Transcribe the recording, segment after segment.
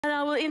And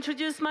I will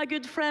introduce my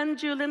good friend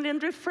Julian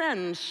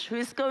Lindley-French, who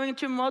is going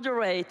to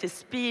moderate a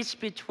speech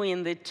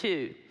between the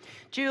two.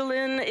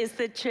 Julian is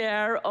the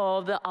chair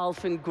of the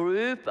Alphen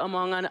Group,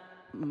 among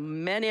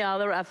many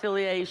other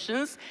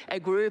affiliations, a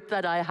group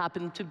that I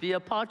happen to be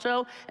a part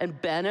of,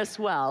 and Ben as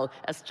well,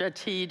 a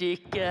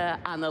strategic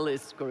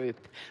analyst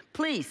group.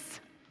 Please.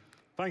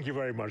 Thank you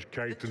very much,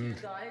 Kate. The two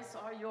guys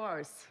are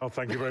yours. Oh,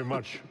 thank you very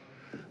much.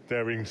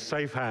 They're in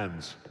safe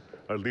hands,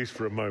 at least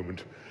for a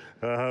moment.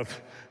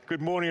 Good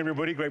morning,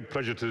 everybody. Great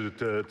pleasure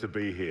to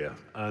be here.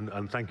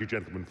 And thank you,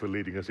 gentlemen, for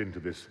leading us into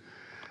this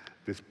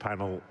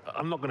panel.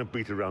 I'm not going to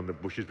beat around the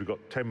bushes. We've got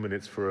 10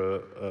 minutes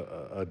for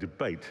a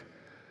debate.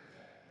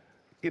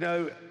 You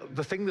know,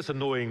 the thing that's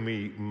annoying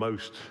me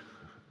most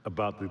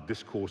about the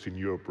discourse in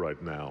Europe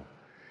right now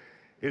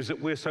is that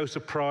we're so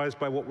surprised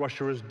by what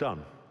Russia has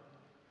done.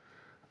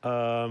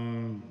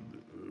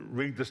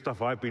 Read the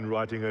stuff I've been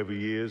writing over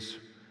years,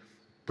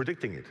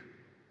 predicting it.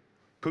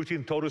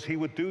 Putin told us he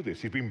would do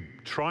this. He's been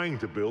trying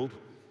to build,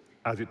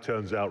 as it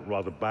turns out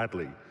rather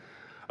badly,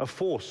 a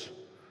force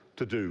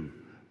to do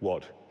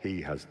what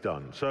he has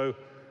done. So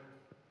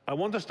I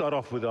want to start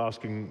off with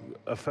asking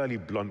a fairly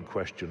blunt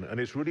question, and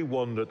it's really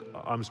one that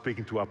I'm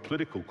speaking to our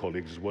political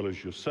colleagues as well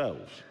as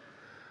yourselves.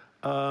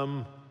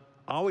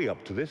 Are we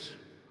up to this?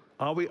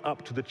 Are we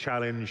up to the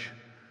challenge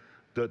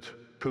that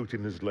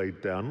Putin has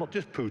laid down? Not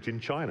just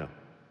Putin, China,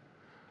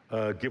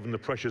 given the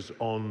pressures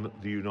on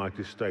the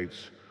United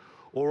States.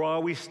 Or are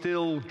we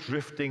still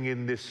drifting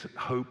in this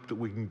hope that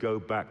we can go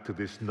back to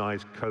this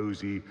nice,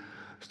 cozy,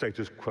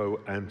 status quo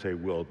ante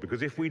world?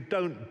 Because if we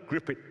don't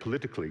grip it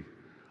politically,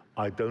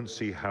 I don't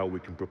see how we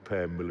can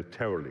prepare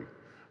militarily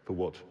for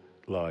what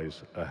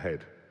lies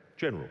ahead.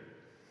 General.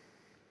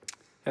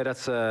 Yeah,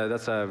 that's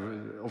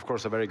of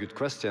course, a very good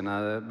question.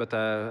 But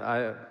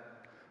I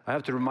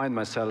have to remind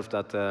myself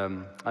that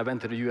I went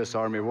to the US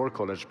Army War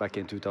College back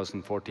in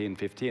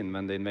 2014-15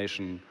 when the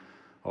invasion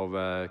of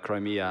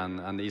Crimea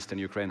and eastern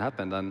Ukraine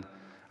happened. And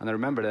I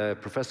remember the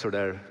professor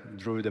there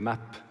drew the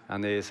map,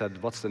 and he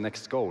said, what's the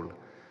next goal?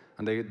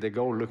 And the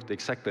goal looked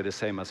exactly the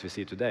same as we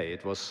see today.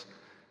 It was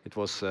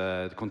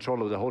the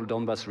control of the whole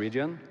Donbas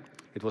region.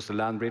 It was the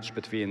land bridge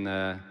between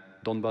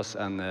Donbas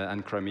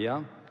and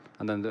Crimea.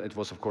 And then it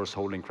was, of course,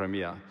 holding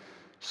Crimea.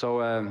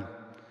 So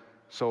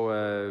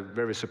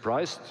very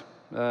surprised.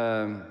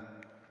 I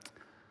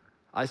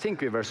think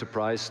we were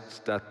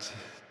surprised that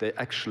they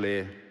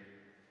actually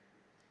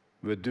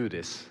would do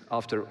this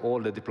after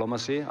all the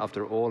diplomacy,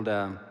 after all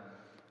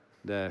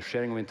the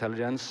sharing of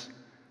intelligence,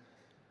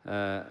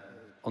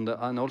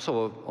 and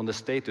also on the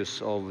status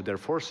of their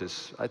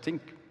forces. I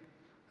think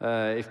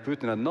if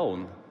Putin had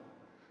known,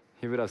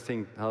 he would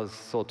have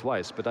thought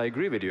twice. But I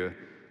agree with you.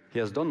 He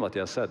has done what he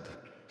has said,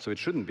 so it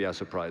shouldn't be a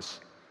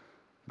surprise.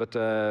 But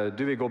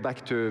do we go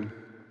back to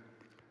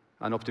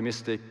an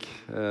optimistic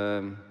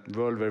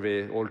world where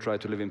we all try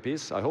to live in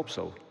peace? I hope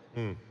so.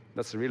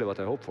 That's really what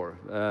I hope for.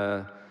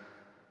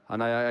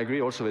 And I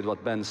agree also with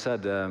what Ben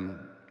said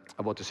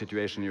about the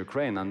situation in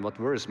Ukraine. And what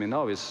worries me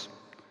now is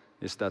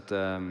that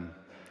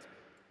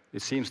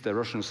it seems the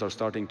Russians are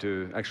starting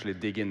to actually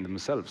dig in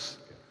themselves.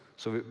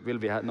 So will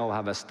we now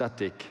have a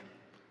static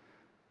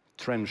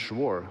trench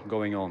war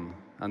going on?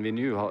 And we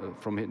knew how,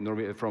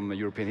 from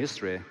European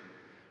history,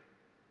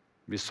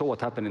 we saw what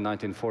happened in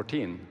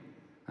 1914.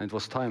 And it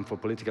was time for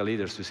political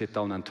leaders to sit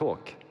down and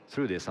talk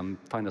through this and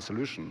find a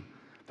solution.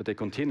 But they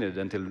continued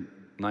until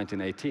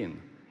 1918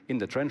 in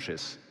the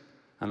trenches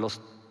and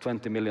lost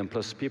 20 million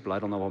plus people. I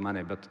don't know how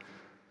many,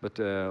 but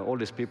all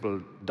these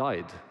people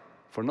died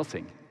for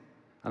nothing.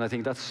 And I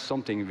think that's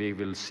something we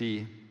will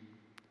see,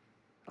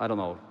 I don't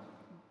know,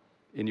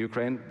 in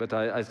Ukraine, but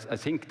I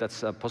think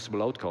that's a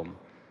possible outcome,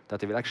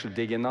 that they will actually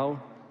dig in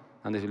now,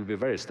 and it will be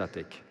very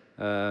static.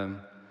 And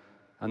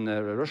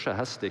Russia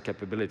has the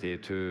capability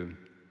to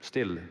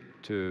still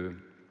to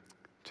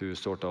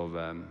sort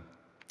of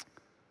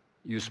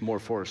use more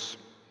force,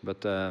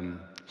 but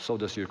so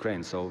does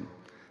Ukraine. So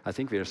I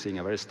think we are seeing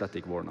a very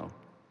static war now.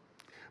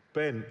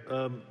 Ben,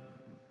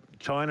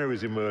 China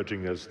is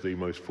emerging as the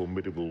most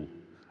formidable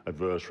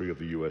adversary of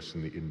the US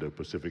in the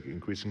Indo-Pacific,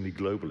 increasingly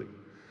globally.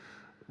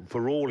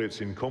 For all its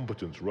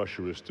incompetence,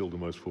 Russia is still the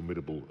most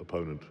formidable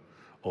opponent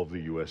of the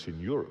US in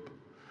Europe.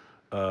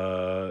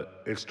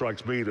 It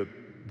strikes me that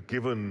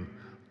given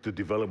the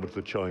development of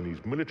the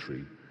Chinese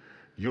military,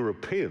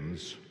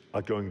 Europeans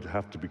are going to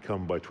have to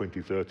become, by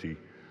 2030,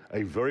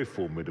 a very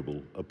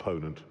formidable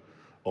opponent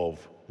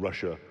of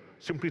Russia,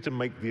 simply to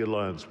make the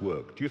alliance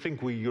work. Do you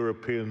think we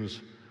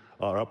Europeans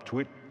are up to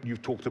it?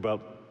 You've talked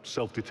about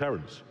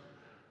self-deterrence.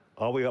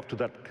 Are we up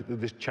to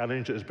this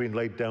challenge that has been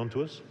laid down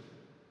to us?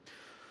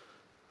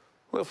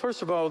 Well,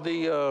 first of all,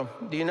 the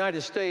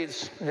United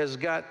States has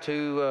got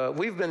to,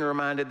 we've been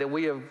reminded that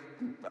we have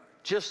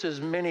just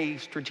as many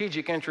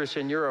strategic interests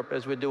in Europe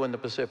as we do in the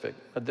Pacific.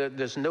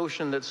 This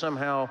notion that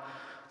somehow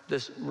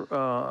this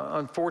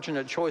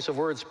unfortunate choice of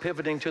words,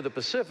 pivoting to the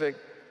Pacific,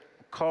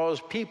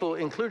 caused people,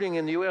 including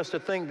in the US, to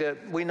think that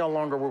we no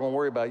longer were going to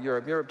worry about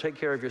Europe. Europe, take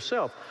care of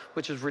yourself,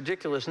 which is a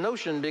ridiculous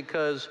notion,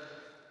 because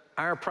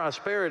our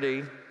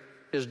prosperity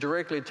is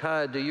directly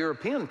tied to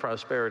European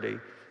prosperity.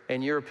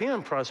 And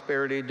European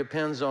prosperity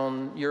depends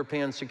on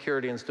European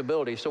security and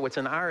stability. So it's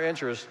in our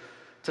interest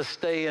to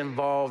stay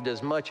involved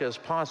as much as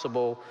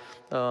possible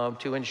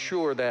to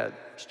ensure that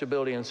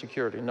stability and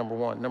security, number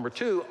one. Number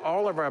two,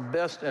 all of our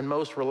best and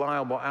most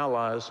reliable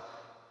allies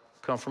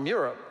come from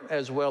Europe,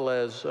 as well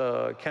as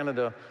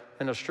Canada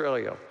and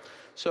Australia.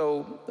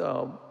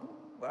 So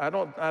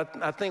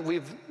I think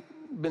we've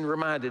been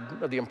reminded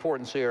of the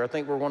importance here. I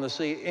think we're going to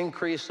see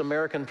increased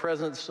American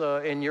presence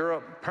in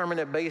Europe,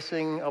 permanent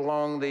basing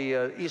along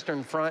the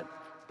Eastern Front,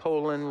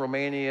 Poland,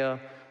 Romania,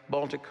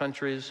 Baltic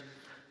countries.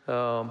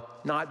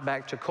 Not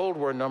back to Cold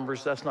War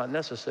numbers, that's not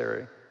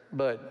necessary,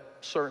 but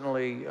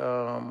certainly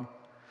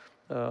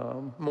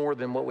more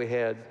than what we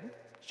had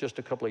just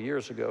a couple of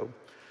years ago.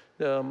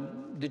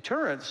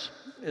 Deterrence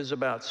is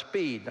about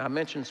speed. I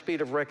mentioned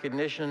speed of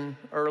recognition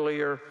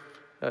earlier.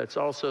 It's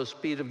also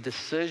speed of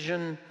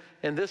decision.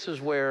 And this is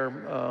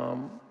where,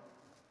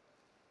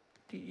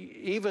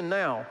 even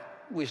now,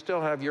 we still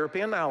have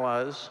European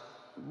allies,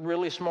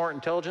 really smart,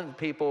 intelligent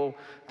people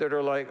that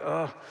are like,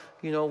 oh,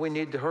 you know, we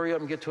need to hurry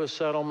up and get to a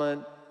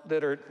settlement,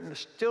 that are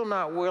still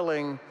not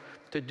willing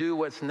to do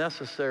what's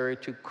necessary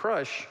to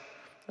crush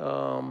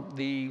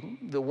the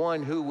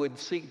one who would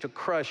seek to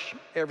crush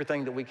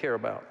everything that we care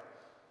about.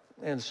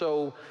 And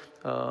so,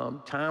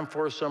 time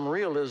for some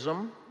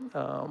realism.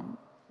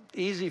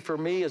 Easy for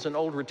me as an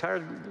old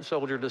retired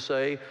soldier to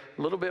say,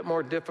 a little bit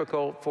more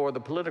difficult for the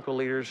political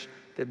leaders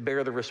that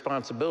bear the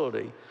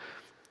responsibility.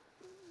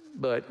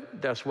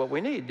 But that's what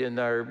we need in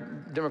our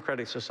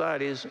democratic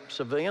societies,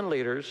 civilian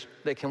leaders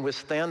that can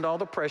withstand all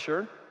the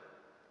pressure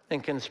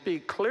and can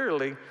speak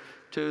clearly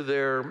to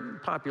their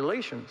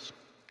populations.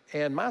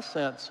 And my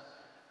sense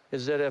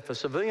is that if a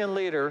civilian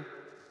leader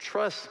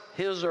trusts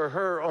his or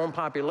her own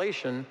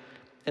population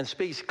and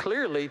speaks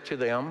clearly to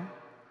them,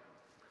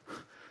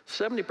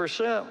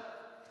 70%,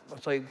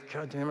 I'll say,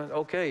 God damn it,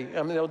 okay.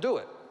 I mean, they'll do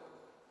it.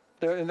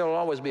 There'll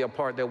always be a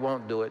part that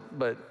won't do it,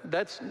 but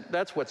that's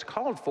what's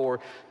called for,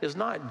 is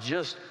not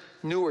just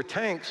newer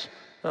tanks,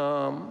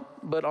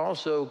 but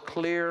also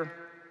clear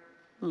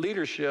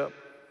leadership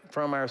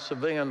from our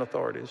civilian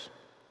authorities.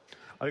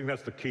 I think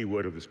that's the key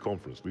word of this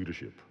conference,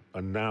 leadership.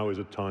 And now is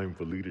a time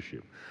for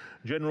leadership.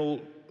 General,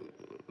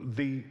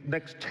 the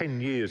next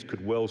 10 years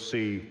could well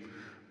see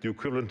the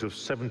equivalent of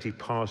 70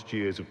 past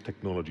years of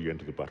technology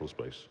enter the battle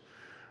space,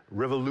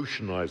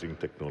 revolutionizing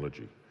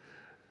technology.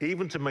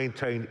 Even to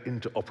maintain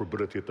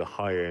interoperability at the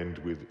high end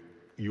with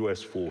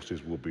US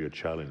forces will be a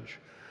challenge.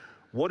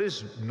 What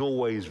is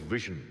Norway's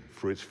vision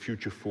for its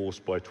future force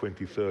by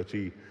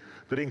 2030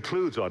 that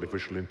includes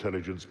artificial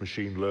intelligence,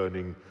 machine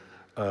learning,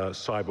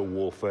 cyber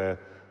warfare,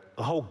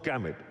 a whole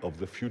gamut of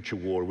the future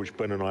war, which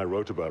Ben and I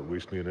wrote about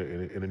recently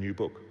in a new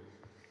book?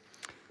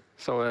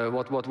 So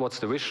what's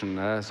the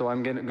vision? So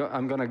I'm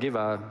gonna give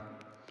a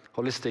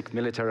holistic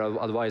military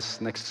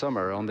advice next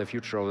summer on the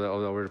future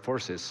of our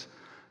forces.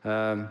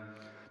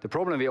 The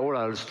problem we all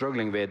are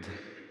struggling with,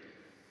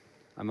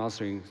 I'm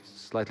answering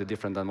slightly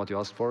different than what you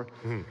asked for,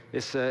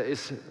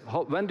 is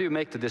when do you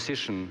make the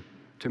decision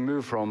to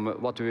move from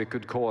what we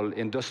could call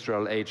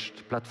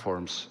industrial-aged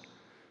platforms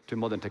to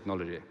modern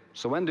technology?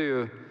 So when do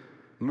you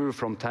move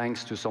from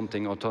tanks to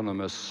something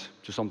autonomous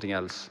to something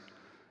else?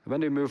 When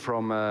do you move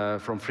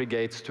from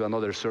frigates to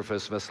another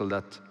surface vessel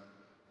that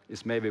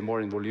is maybe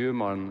more in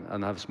volume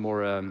and has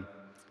more, and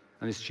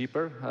is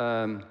cheaper?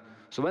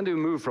 So when do you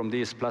move from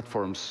these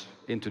platforms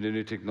into the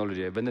new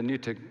technology, when the new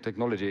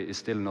technology is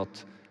still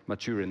not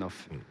mature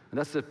enough? And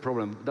that's the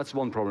problem. That's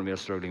one problem we are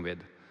struggling with.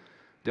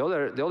 The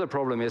other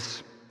problem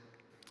is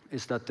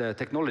that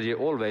technology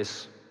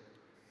always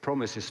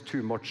promises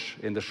too much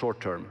in the short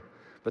term,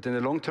 but in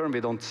the long term we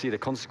don't see the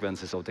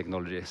consequences of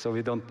technology. So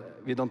we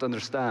don't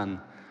understand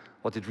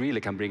what it really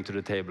can bring to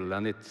the table,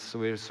 and so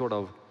we're sort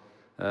of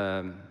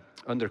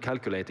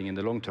undercalculating in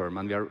the long term,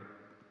 and we are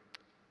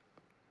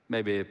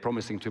maybe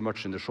promising too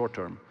much in the short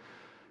term.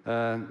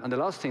 And the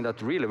last thing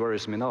that really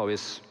worries me now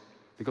is,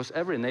 because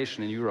every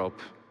nation in Europe,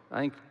 I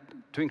think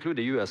to include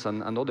the US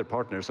and other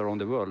partners around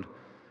the world,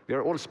 we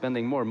are all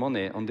spending more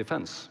money on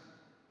defense.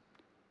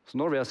 So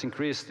Norway has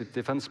increased its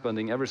defense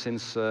spending ever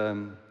since,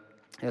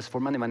 yes, for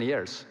many, many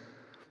years.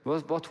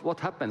 What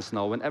happens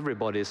now when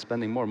everybody is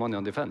spending more money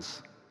on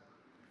defense?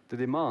 The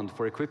demand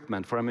for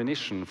equipment, for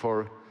ammunition,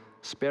 for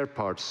spare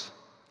parts,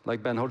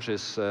 like Ben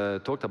Hodges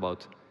talked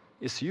about,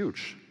 is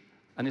huge.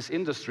 And is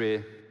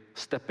industry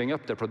stepping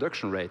up their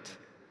production rate?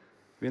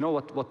 We know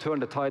what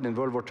turned the tide in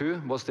World War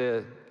II was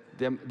the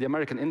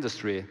American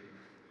industry,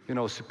 you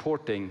know,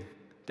 supporting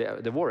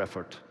the war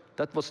effort.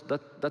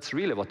 That's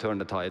really what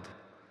turned the tide.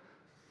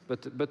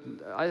 But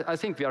I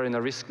think we are in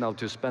a risk now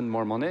to spend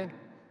more money,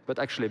 but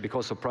actually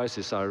because the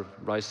prices are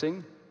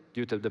rising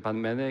due to the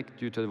pandemic,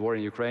 due to the war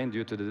in Ukraine,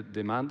 due to the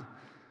demand,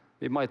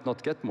 we might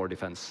not get more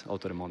defense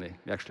out of the money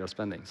we actually are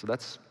spending. So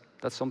that's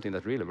something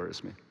that really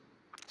worries me.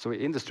 So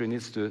industry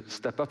needs to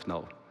step up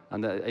now,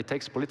 and it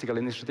takes political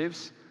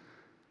initiatives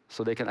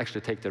so they can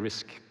actually take the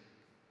risk.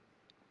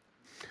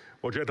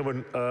 Well,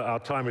 gentlemen, our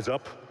time is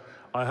up.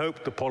 I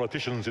hope the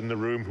politicians in the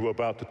room who are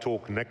about to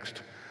talk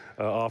next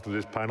after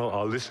this panel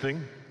are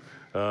listening,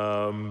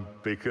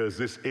 because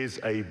this is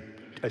a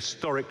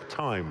historic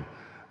time,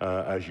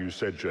 as you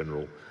said,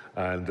 General,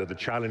 and the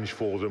challenge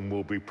for them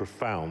will be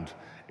profound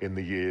in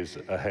the years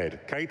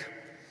ahead. Kate,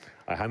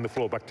 I hand the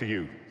floor back to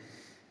you.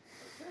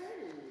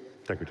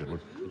 Thank you,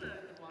 gentlemen.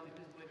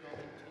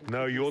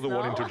 No, you're the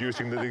one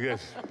introducing the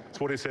guests. That's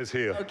what it says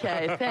here.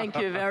 Okay, thank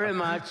you very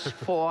much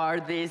for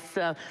this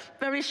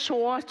very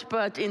short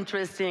but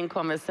interesting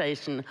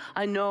conversation.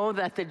 I know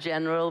that the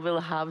General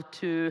will have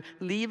to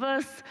leave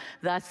us.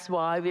 That's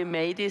why we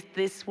made it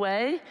this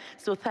way.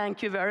 So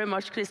thank you very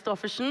much,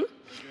 Kristoffersen.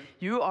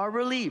 You are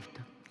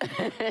relieved.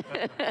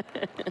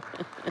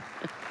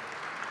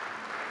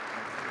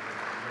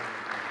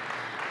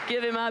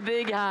 Give him a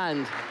big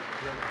hand.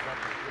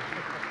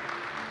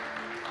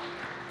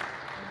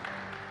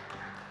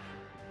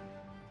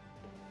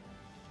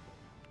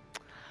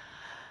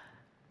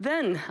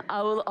 Then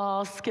I will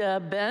ask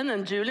Ben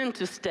and Julian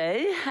to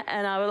stay,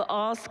 and I will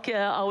ask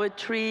our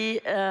three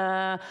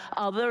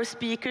other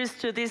speakers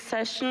to this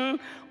session,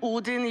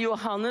 Odin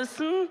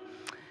Johannessen,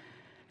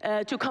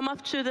 to come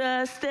up to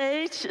the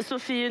stage,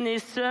 Sofie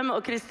Nystrøm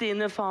and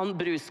Kristin van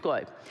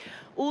Bruusgaard.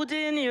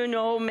 Odin, you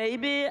know,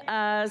 maybe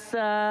as...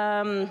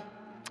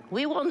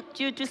 we want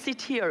you to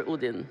sit here,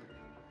 Odin.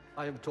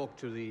 I have talked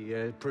to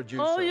the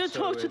producer. Oh, you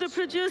talked to the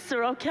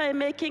producer, okay,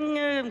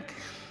 making...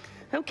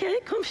 Okay,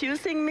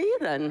 confusing me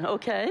then,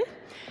 okay.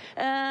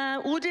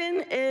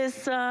 Odin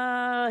is,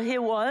 he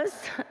was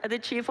the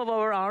chief of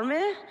our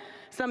army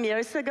some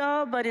years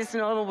ago, but is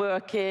now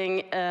working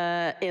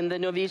in the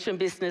Norwegian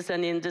Business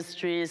and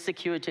Industry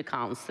Security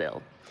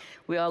Council.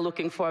 We are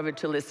looking forward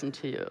to listen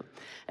to you.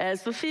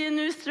 Sofie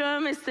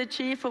Nystrøm is the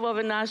chief of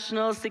our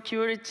National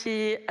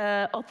Security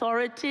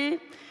Authority,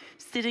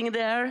 sitting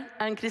there,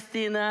 and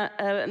Kristin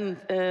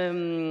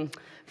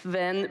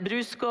van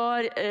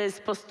Bruusgaard is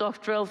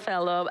postdoctoral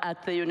fellow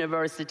at the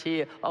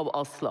University of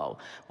Oslo.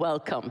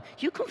 Welcome.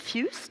 You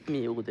confused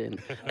me, Odin.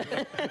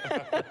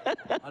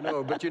 I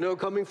know, but you know,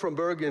 coming from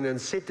Bergen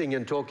and sitting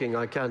and talking,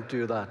 I can't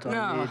do that. No.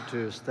 I need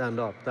to stand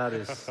up. That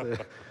is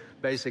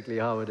basically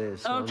how it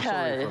is. So okay. I'm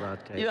sorry for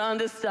that, Kate. You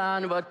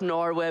understand what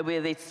Norway,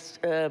 with its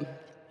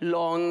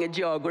long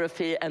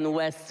geography and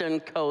western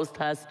coast,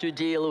 has to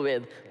deal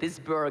with, these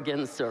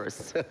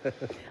Bergensers.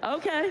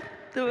 Okay,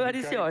 the word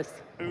is yours.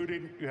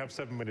 Odin, you have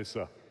 7 minutes,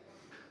 sir.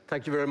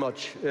 Thank you very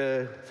much.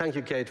 Thank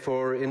you, Kate,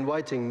 for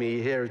inviting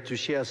me here to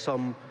share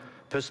some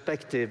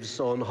perspectives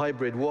on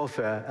hybrid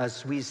warfare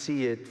as we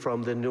see it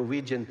from the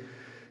Norwegian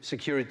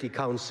Security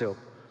Council.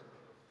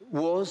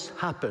 Wars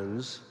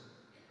happens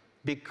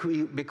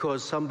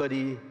because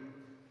somebody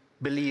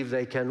believes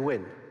they can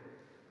win.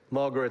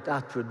 Margaret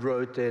Atwood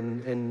wrote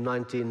in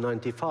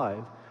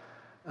 1995,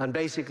 and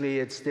basically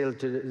it's still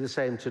the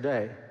same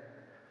today.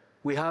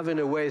 We have in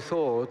a way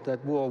thought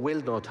that war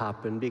will not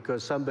happen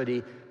because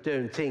somebody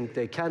don't think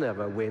they can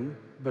ever win,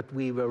 but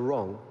we were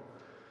wrong.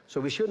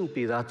 So we shouldn't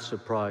be that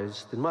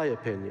surprised, in my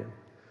opinion.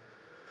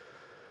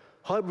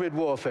 Hybrid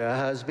warfare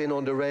has been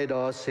on the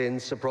radar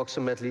since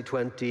approximately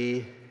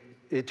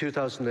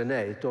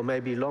 2008, or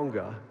maybe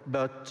longer,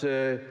 but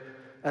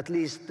at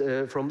least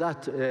from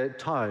that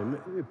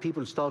time,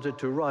 people started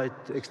to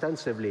write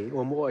extensively,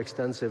 or more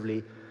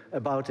extensively,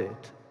 about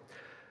it.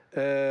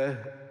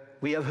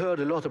 We have heard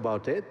a lot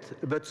about it,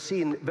 but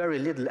seen very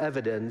little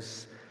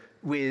evidence,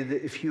 with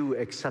a few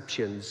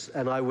exceptions.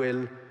 And I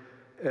will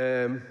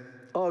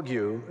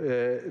argue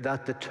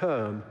that the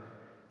term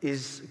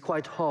is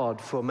quite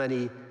hard for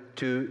many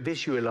to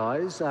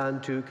visualize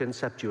and to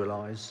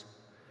conceptualize.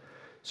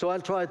 So I'll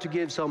try to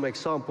give some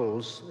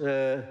examples.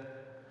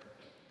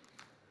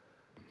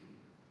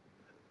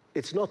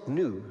 It's not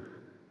new.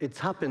 It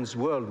happens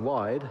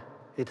worldwide.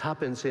 It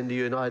happens in the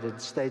United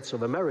States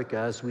of America,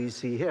 as we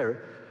see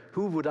here.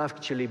 Who would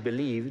actually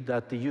believe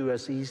that the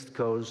US East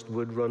Coast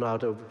would run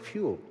out of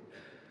fuel?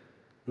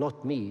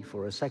 Not me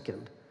for a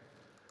second.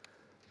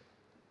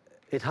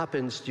 It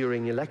happens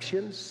during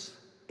elections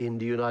in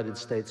the United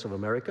States of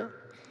America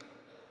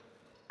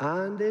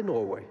and in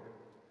Norway.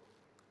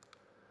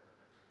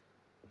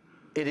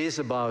 It is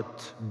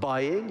about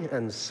buying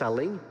and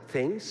selling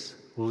things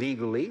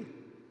legally,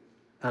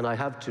 and I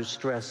have to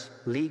stress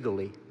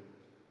legally.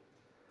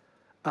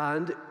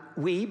 And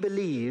we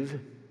believe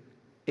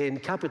in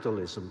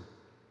capitalism.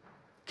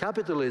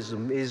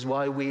 Capitalism is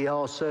why we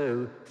are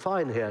so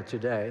fine here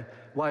today,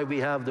 why we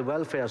have the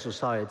welfare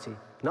society.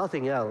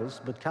 Nothing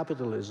else but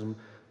capitalism,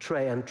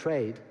 and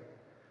trade.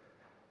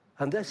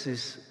 And this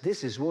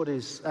is what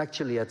is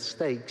actually at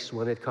stake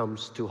when it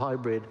comes to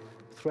hybrid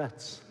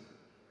threats.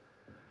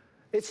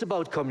 It's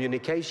about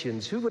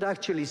communications. Who would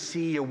actually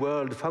see a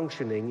world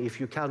functioning if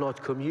you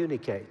cannot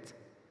communicate?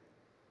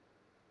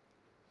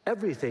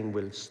 Everything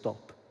will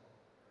stop.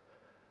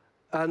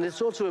 And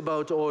it's also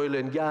about oil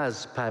and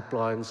gas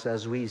pipelines,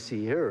 as we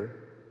see here.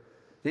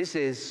 This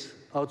is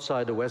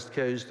outside the west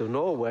coast of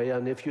Norway,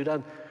 and if you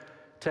then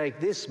take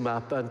this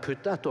map and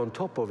put that on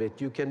top of it,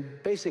 you can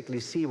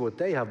basically see what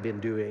they have been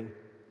doing.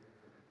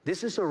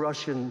 This is a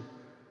Russian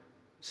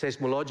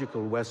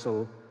seismological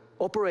vessel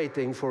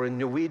operating for a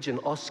Norwegian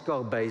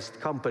Oscar-based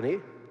company,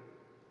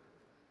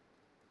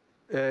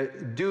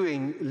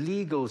 doing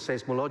legal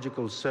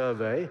seismological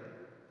survey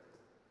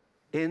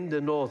in the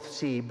North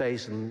Sea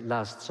basin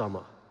last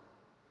summer.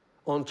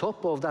 On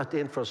top of that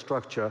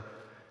infrastructure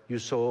you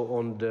saw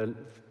on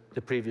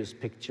the previous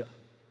picture.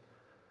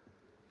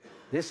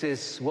 This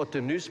is what the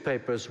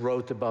newspapers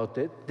wrote about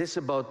it. This is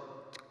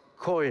about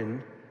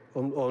coin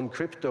on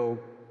crypto,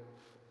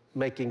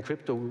 making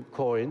crypto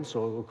coins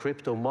or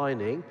crypto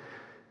mining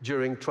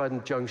during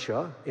Trident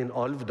Juncture in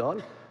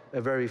Alvdal,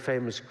 a very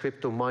famous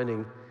crypto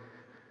mining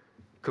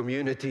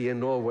community in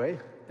Norway.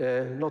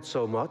 Not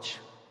so much,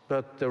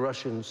 but the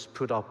Russians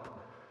put up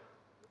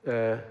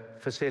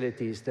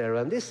facilities there.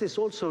 And this is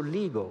also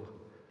legal.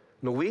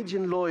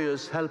 Norwegian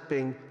lawyers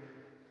helping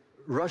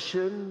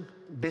Russian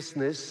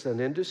business and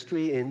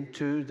industry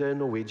into the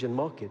Norwegian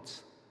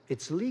markets.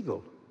 It's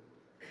legal.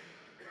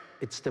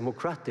 It's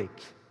democratic.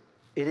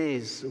 It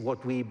is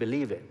what we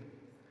believe in.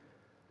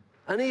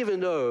 And even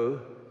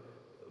though,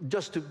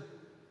 just to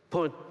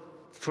point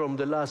from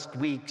the last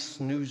week's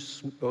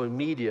news or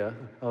media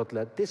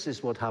outlet, this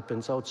is what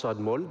happens outside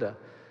Molde,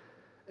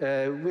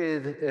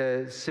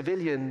 with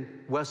civilian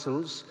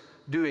vessels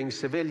doing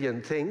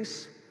civilian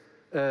things,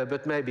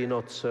 but maybe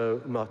not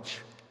so much.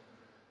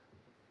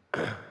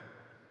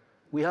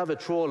 We have a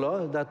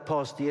trawler that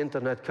passed the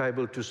internet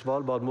cable to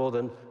Svalbard more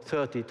than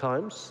 30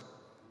 times,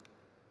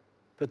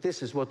 but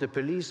this is what the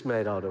police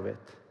made out of it.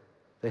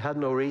 They had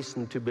no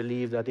reason to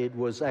believe that it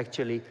was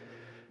actually,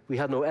 we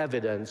had no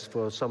evidence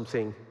for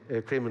something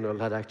criminal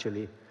had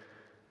actually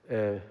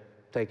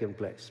taken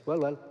place.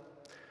 Well,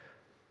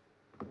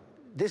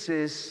 this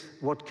is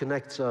what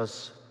connects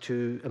us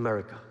to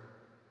America,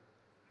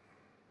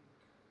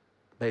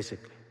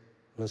 basically.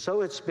 And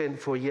so it's been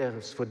for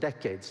years, for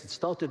decades. It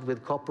started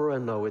with copper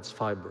and now it's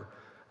fiber.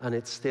 And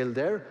it's still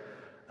there.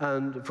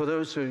 And for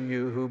those of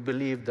you who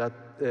believe that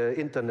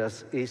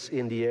internet is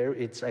in the air,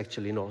 it's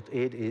actually not.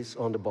 It is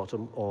on the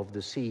bottom of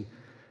the sea,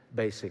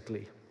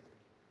 basically.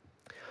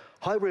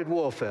 Hybrid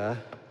warfare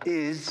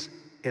is,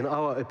 in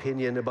our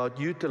opinion, about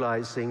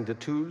utilizing the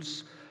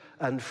tools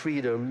and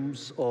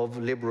freedoms of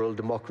liberal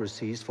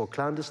democracies for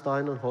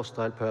clandestine and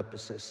hostile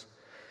purposes.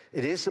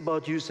 It is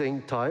about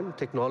using time,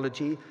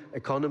 technology,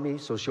 economy,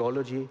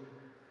 sociology,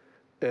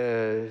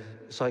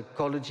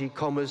 psychology,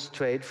 commerce,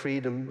 trade,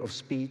 freedom of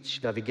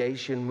speech,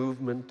 navigation,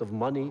 movement of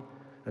money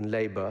and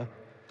labor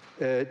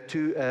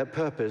to a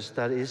purpose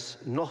that is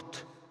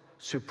not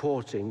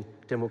supporting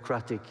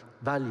democratic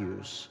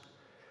values.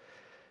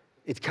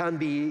 It can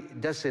be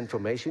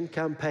disinformation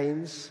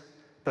campaigns,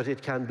 but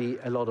it can be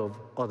a lot of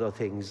other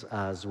things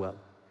as well.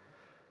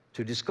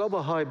 To discover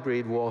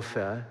hybrid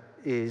warfare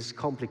is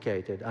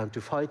complicated, and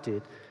to fight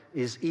it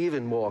is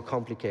even more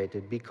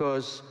complicated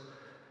because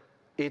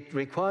it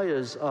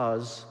requires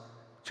us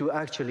to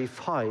actually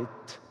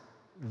fight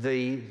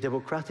the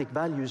democratic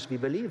values we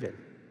believe in.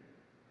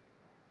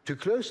 To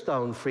close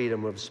down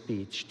freedom of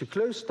speech, to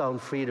close down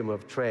freedom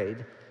of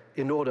trade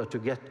in order to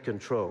get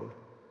control.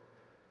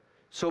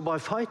 So by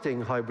fighting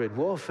hybrid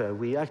warfare,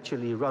 we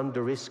actually run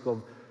the risk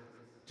of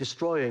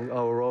destroying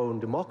our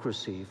own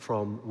democracy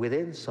from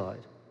within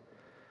side.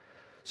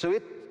 So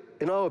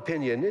in our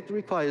opinion, it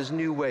requires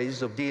new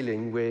ways of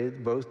dealing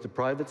with both the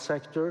private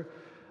sector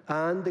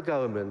and the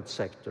government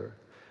sector,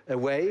 a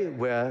way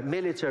where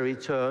military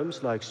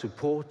terms like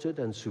supported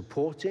and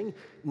supporting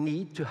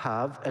need to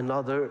have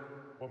another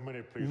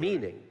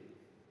meaning.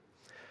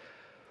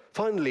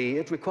 Finally,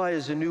 it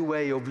requires a new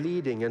way of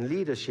leading, and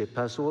leadership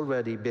has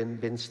already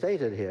been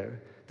stated here.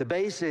 The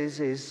basis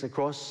is a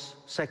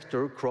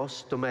cross-sector,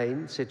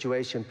 cross-domain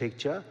situation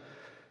picture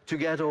to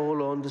get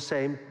all on the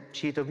same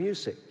sheet of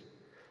music.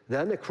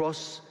 Then a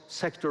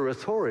cross-sector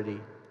authority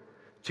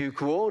to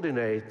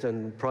coordinate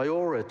and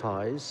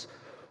prioritize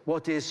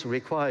what is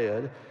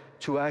required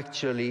to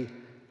actually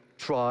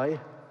try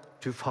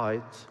to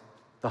fight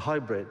the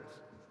hybrid.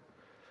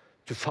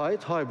 To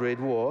fight hybrid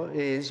war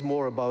is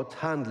more about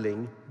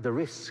handling the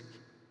risk,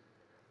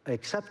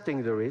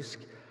 accepting the risk,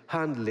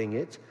 handling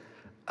it,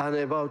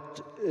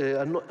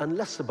 and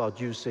less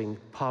about using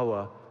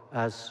power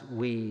as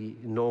we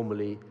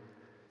normally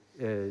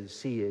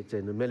see it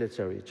in a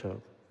military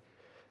term.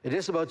 It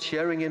is about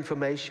sharing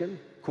information,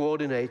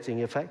 coordinating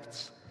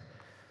effects.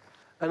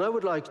 And I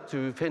would like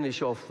to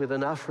finish off with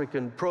an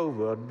African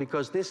proverb,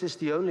 because this is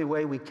the only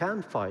way we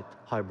can fight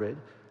hybrid.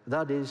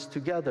 That is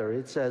together.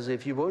 It says,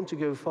 if you want to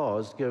go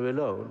fast, go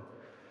alone.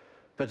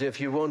 But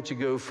if you want to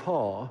go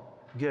far,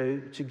 go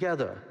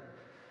together.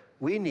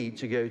 We need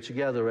to go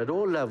together at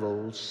all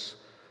levels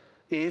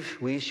if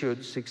we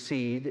should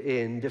succeed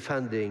in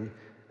defending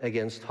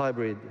against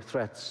hybrid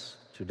threats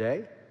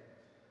today,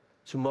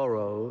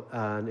 tomorrow,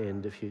 and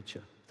in the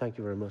future. Thank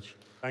you very much.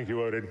 Thank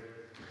you, Odin.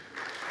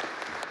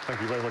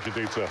 Thank you very much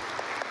indeed, sir.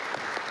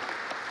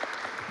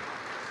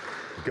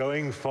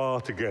 Going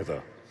far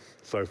together.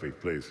 Sofie,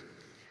 please.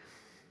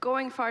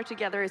 Going far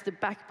together is the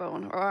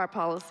backbone of our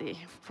policy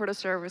for the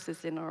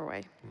services in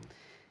Norway.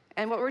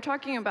 And what we're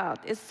talking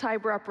about is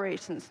cyber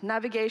operations,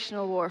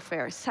 navigational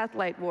warfare,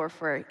 satellite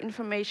warfare,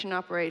 information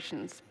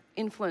operations,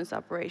 influence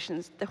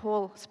operations, the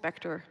whole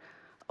spectrum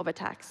of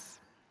attacks.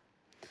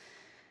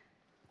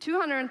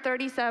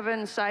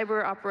 237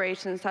 cyber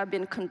operations have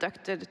been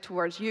conducted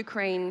towards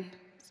Ukraine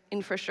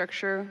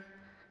infrastructure,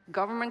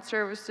 government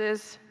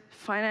services,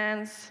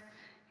 finance,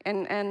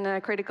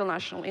 and critical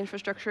national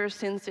infrastructure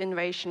since the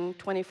invasion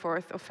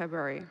 24th of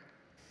February.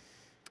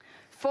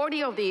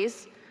 40 of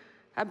these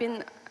have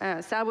been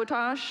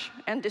sabotage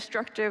and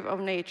destructive of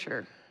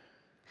nature.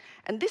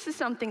 And this is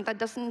something that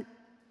doesn't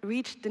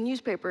reach the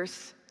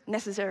newspapers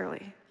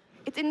necessarily.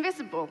 It's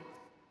invisible.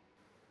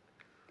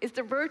 It's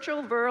the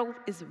virtual world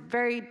is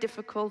very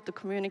difficult to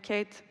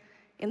communicate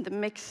in the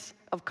mix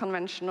of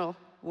conventional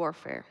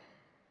warfare.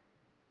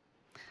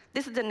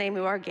 This is the name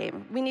of our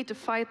game. We need to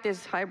fight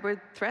this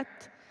hybrid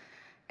threat,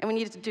 and we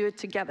need to do it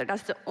together.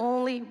 That's the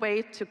only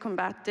way to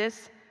combat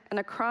this, and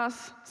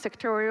across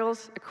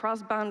sectorials,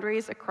 across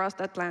boundaries, across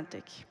the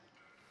Atlantic.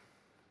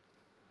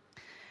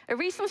 A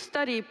recent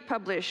study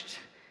published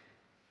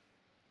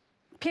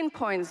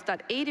pinpoints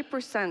that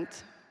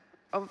 80%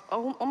 of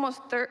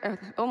almost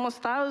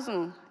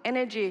 1,000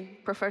 energy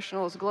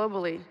professionals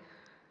globally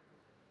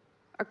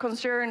are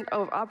concerned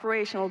of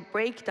operational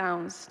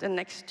breakdowns the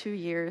next 2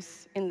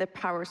 years in the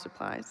power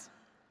supplies.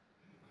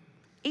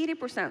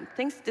 80%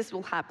 thinks this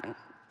will happen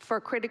for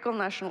critical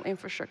national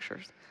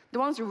infrastructures, the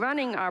ones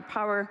running our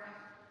power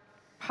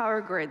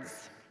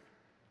grids.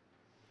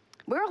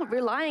 We're all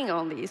relying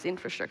on these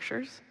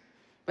infrastructures: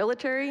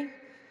 military,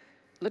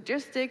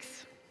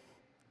 logistics,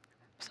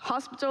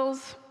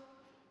 hospitals.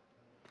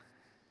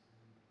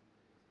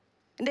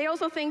 And they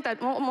also think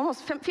that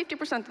almost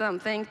 50% of them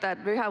think that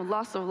we have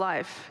loss of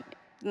life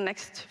in the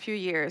next few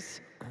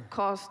years,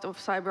 cost of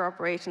cyber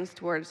operations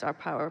towards our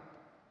power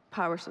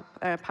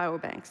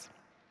banks.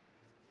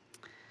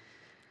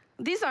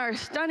 These are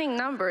stunning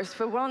numbers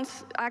for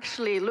ones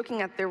actually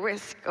looking at the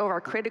risk of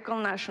our critical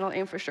national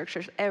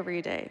infrastructures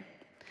every day.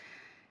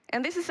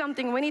 And this is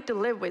something we need to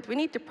live with. We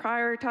need to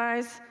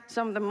prioritize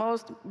some of the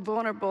most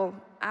vulnerable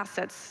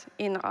assets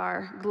in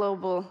our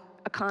global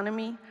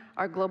economy,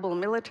 our global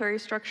military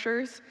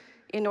structures,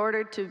 in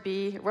order to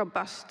be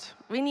robust.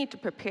 We need to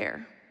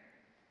prepare,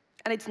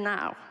 and it's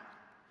now.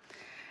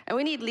 And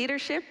we need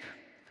leadership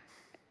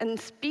and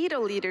speed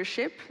of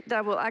leadership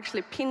that will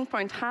actually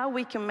pinpoint how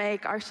we can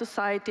make our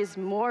societies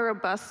more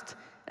robust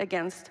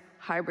against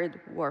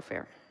hybrid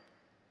warfare.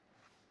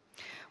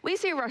 We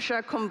see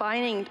Russia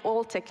combining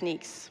all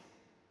techniques.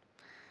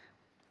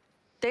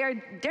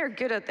 They're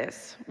good at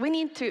this. We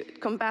need to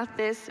combat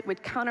this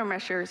with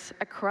countermeasures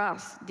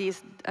across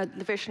these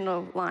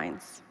divisional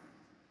lines.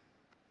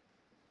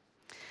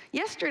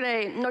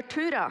 Yesterday,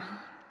 Nortura,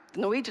 the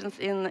Norwegians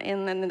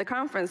in the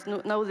conference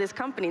know this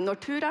company.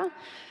 Nortura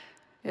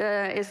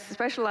is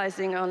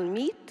specializing on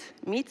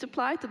meat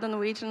supply to the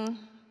Norwegian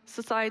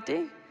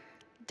society.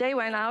 They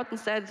went out and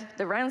said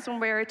the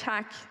ransomware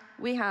attack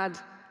we had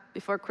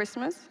before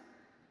Christmas,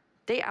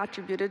 they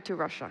attributed to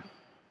Russia.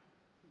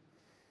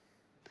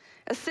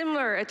 A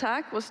similar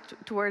attack was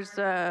towards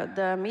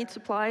the meat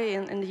supply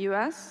in the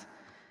US.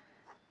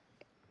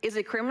 Is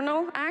it a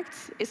criminal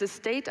act? Is it a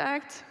state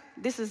act?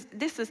 This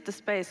is the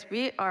space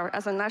we are,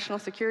 as a national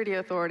security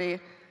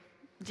authority,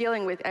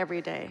 dealing with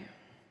every day.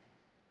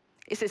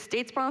 Is it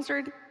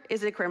state-sponsored?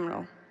 Is it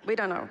criminal? We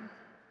don't know.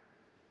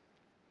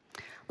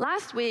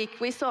 Last week,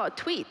 we saw a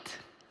tweet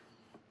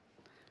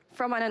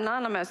from an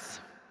anonymous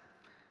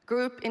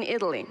group in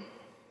Italy.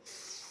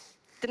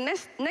 The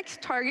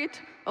next target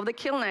of the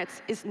kill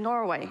nets is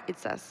Norway, it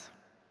says.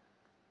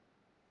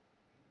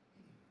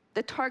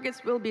 The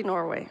targets will be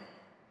Norway.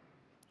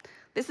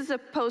 This is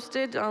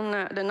posted on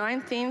the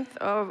 19th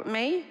of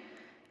May,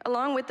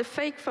 along with the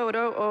fake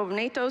photo of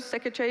NATO's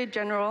Secretary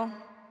General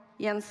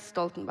Jens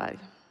Stoltenberg.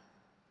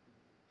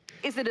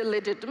 Is it a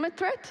legitimate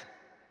threat?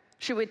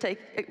 Should we take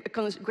a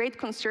great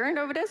concern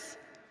over this?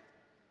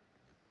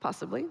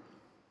 Possibly.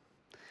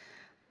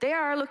 They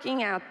are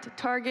looking at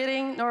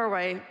targeting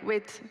Norway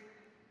with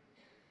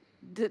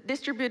the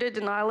distributed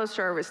denial of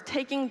service,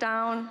 taking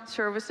down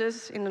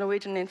services in the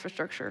Norwegian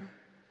infrastructure.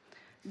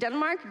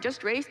 Denmark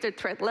just raised their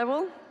threat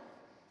level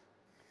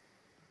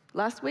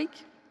last week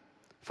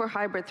for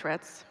hybrid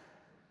threats.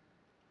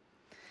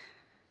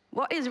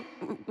 What is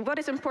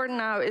important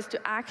now is to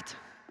act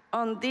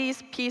on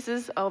these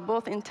pieces of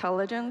both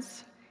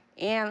intelligence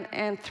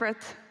and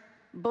threat,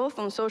 both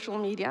on social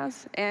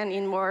medias and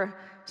in more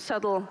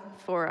subtle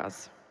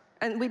forums.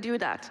 And we do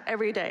that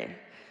every day.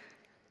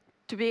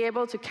 To be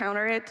able to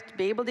counter it, to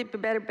be able to be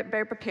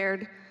better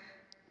prepared,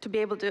 to be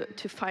able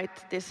to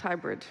fight this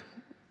hybrid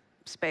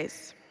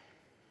space.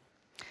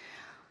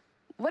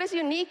 What is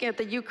unique at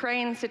the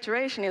Ukraine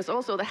situation is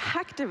also the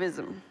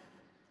hacktivism,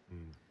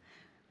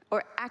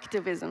 or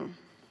activism.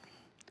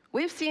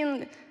 We've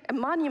seen a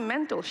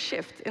monumental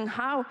shift in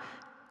how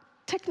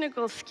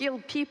technical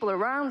skilled people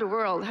around the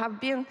world have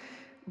been,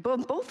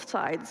 both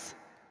sides,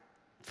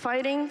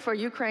 fighting for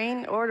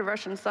Ukraine or the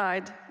Russian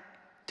side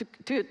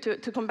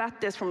to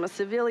combat this from a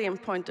civilian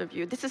point of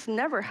view. This has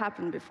never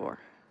happened before.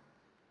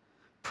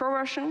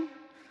 pro-Russian,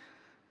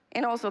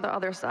 and also the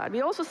other side.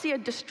 We also see a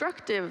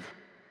destructive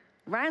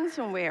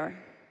ransomware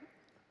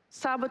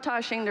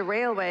sabotaging the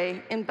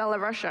railway in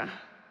Belarus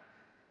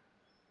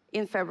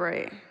in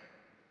February,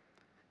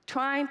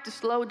 trying to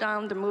slow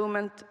down the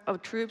movement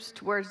of troops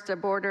towards the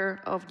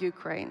border of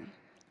Ukraine.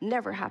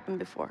 Never happened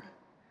before.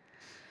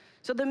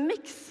 So the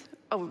mix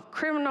of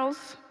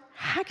criminals,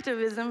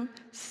 hacktivism,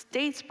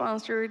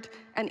 state-sponsored,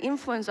 and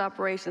influence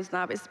operations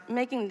now is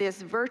making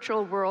this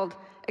virtual world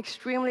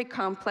extremely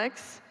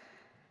complex.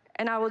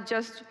 And I will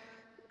just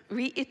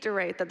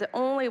reiterate that the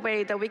only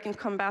way that we can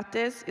combat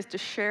this is to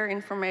share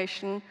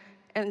information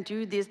and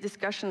do these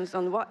discussions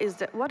on what is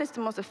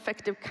the most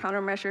effective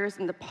countermeasures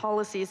and the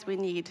policies we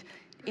need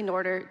in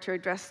order to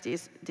address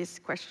these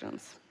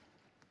questions.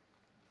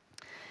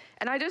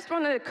 And I just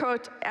want to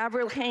quote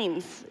Avril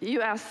Haines,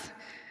 US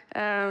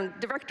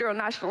Director of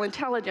National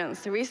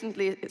Intelligence, who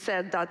recently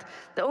said that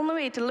the only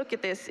way to look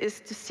at this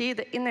is to see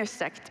the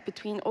intersect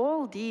between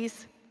all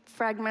these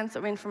fragments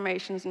of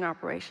information and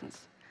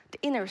operations. The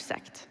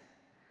intersect.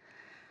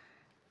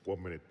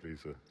 1 minute, please,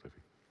 Sofie.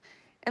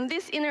 And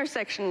this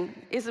intersection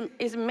is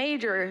a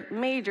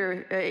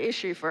major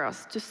issue for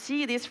us, to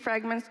see these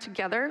fragments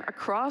together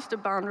across the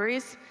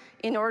boundaries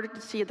in order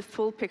to see the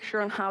full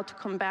picture on how to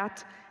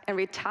combat and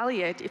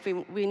retaliate if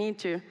we need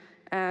to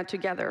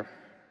together.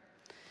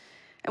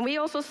 And we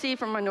also see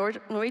from a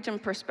Norwegian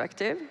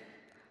perspective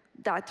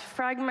that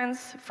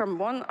fragments from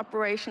one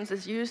operations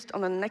is used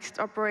on the next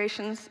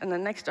operations and the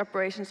next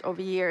operations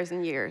over years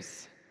and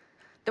years.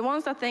 The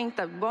ones that think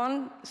that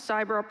one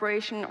cyber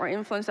operation or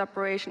influence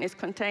operation is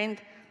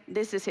contained,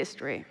 this is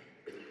history.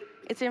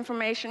 It's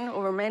information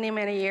over many,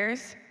 many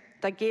years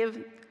that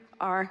give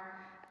our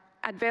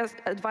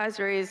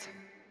advisories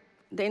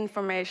the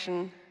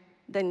information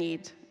they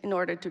need in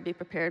order to be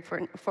prepared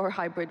for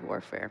hybrid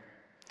warfare.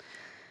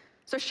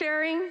 So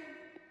sharing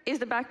is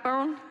the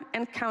backbone,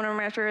 and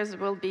countermeasures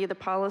will be the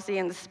policy,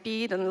 and the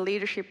speed and the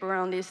leadership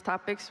around these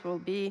topics will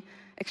be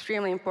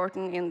extremely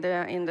important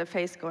in the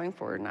phase going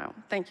forward now.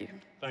 Thank you.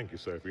 Thank you,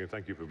 Sofie, and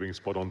thank you for being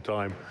spot on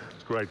time.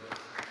 It's great.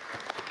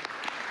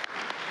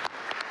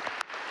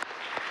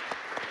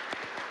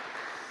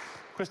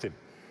 Kristin.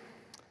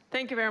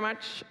 Thank you very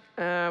much.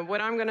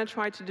 What I'm going to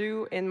try to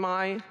do in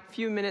my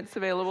few minutes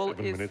available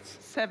is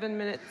 7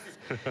 minutes,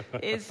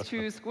 is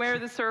to square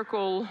the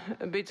circle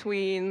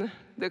between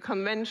the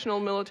conventional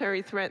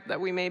military threat that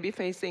we may be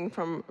facing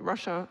from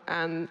Russia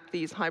and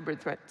these hybrid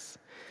threats.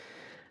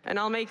 And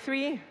I'll make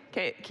 3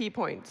 key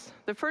points.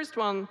 The first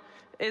one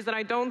is that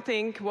I don't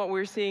think what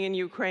we're seeing in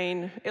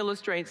Ukraine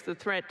illustrates the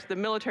threat, the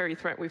military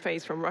threat we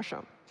face from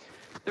Russia.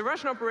 The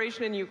Russian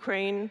operation in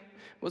Ukraine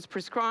was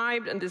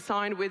prescribed and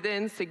designed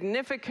within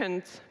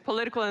significant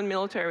political and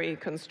military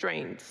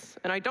constraints.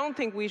 And I don't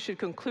think we should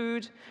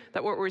conclude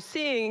that what we're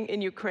seeing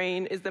in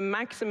Ukraine is the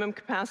maximum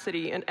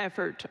capacity and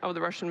effort of the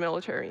Russian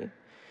military.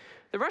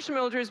 The Russian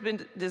military has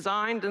been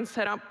designed and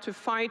set up to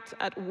fight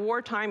at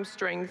wartime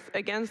strength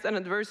against an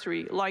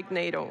adversary like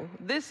NATO.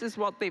 This is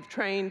what they've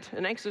trained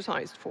and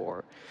exercised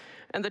for.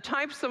 And the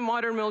types of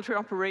modern military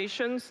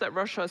operations that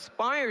Russia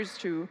aspires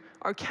to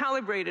are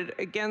calibrated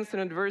against an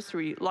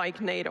adversary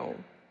like NATO.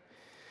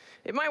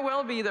 It might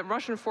well be that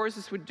Russian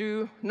forces would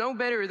do no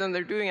better than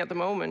they're doing at the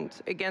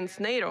moment against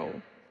NATO.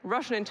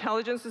 Russian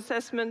intelligence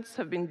assessments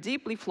have been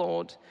deeply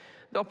flawed.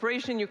 The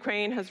operation in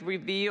Ukraine has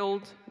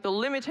revealed the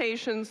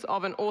limitations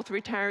of an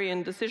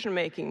authoritarian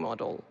decision-making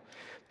model.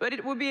 But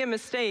it would be a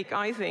mistake,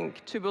 I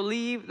think, to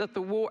believe that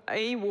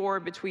a war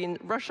between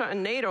Russia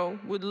and NATO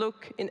would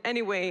look in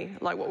any way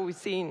like what we've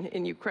seen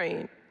in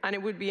Ukraine. And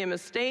it would be a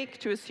mistake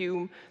to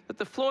assume that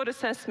the flawed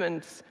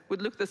assessments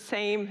would look the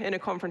same in a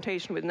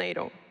confrontation with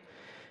NATO.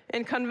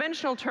 In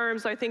conventional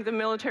terms, I think the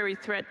military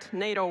threat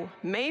NATO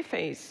may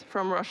face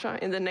from Russia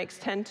in the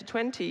next 10 to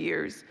 20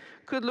 years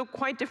could look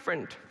quite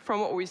different from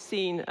what we've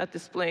seen at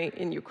display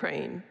in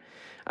Ukraine.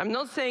 I'm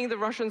not saying the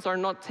Russians are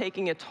not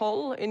taking a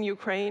toll in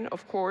Ukraine,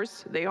 of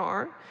course they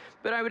are,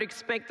 but I would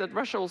expect that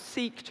Russia will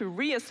seek to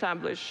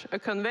re-establish a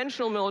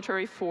conventional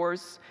military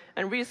force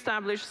and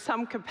re-establish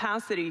some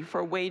capacity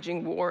for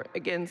waging war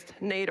against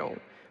NATO.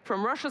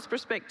 From Russia's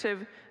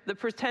perspective, the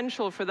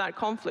potential for that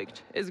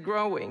conflict is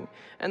growing,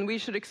 and we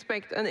should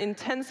expect an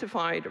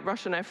intensified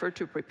Russian effort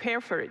to prepare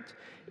for it,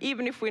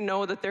 even if we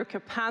know that their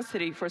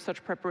capacity for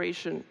such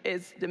preparation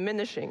is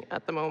diminishing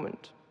at the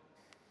moment.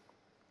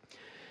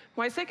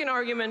 My second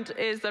argument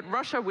is that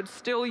Russia would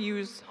still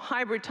use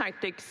hybrid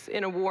tactics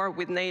in a war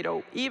with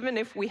NATO, even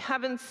if we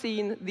haven't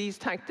seen these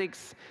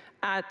tactics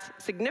at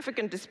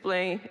significant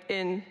display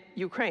in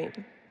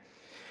Ukraine.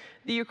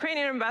 The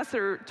Ukrainian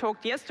ambassador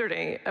talked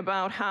yesterday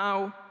about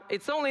how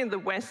it's only in the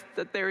West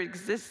that there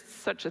exists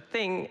such a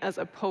thing as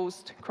a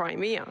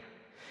post-Crimea.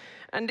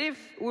 And if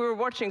we were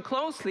watching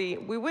closely,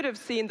 we would have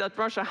seen that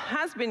Russia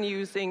has been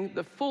using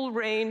the full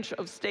range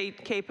of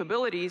state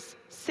capabilities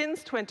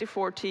since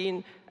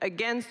 2014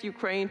 against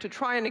Ukraine to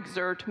try and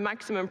exert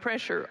maximum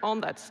pressure on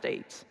that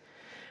state.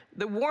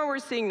 The war we're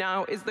seeing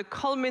now is the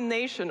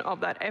culmination of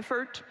that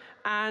effort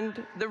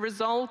and the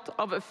result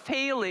of a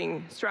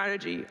failing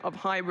strategy of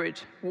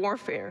hybrid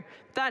warfare.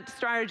 That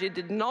strategy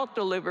did not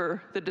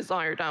deliver the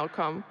desired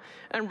outcome,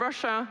 and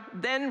Russia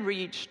then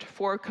reached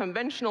for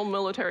conventional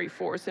military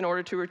force in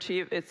order to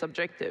achieve its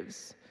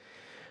objectives.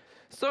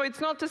 So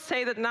it's not to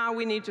say that now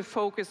we need to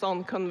focus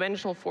on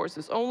conventional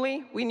forces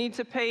only. We need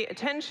to pay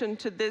attention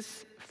to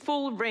this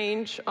full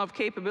range of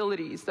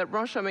capabilities that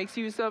Russia makes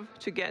use of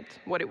to get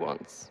what it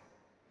wants.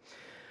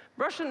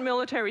 Russian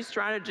military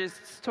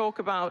strategists talk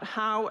about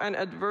how an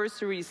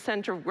adversary's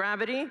center of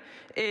gravity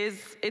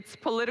is its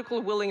political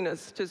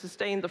willingness to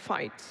sustain the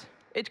fight.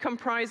 It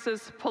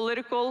comprises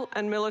political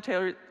and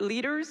military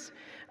leaders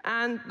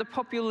and the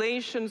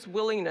population's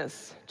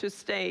willingness to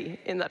stay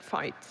in that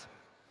fight.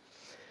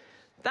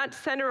 That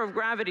center of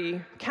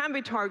gravity can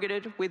be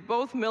targeted with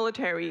both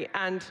military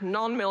and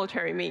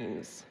non-military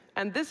means.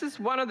 And this is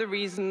one of the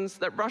reasons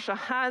that Russia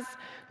has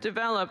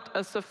developed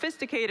a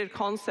sophisticated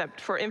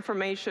concept for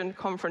information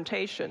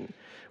confrontation,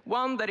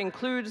 one that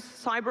includes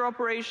cyber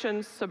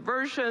operations,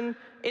 subversion,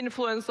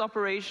 influence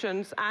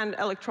operations, and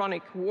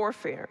electronic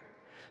warfare.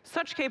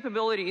 Such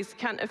capabilities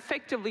can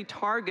effectively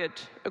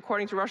target,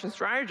 according to Russian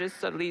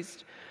strategists at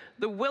least,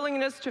 the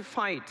willingness to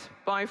fight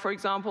by, for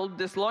example,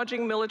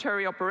 dislodging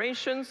military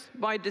operations,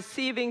 by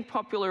deceiving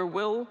popular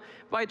will,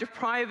 by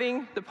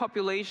depriving the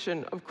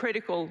population of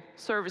critical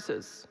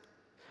services.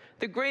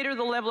 The greater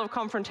the level of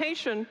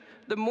confrontation,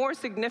 the more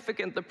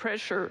significant the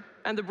pressure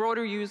and the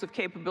broader use of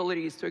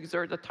capabilities to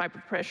exert that type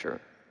of pressure.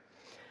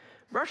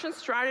 Russian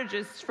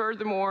strategists,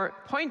 furthermore,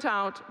 point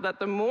out that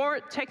the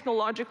more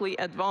technologically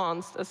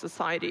advanced a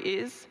society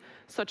is,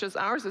 such as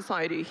our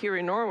society here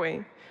in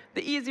Norway,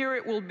 the easier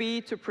it will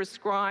be to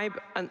prescribe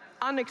an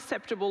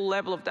unacceptable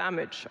level of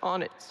damage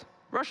on it.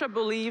 Russia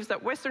believes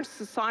that Western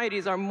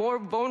societies are more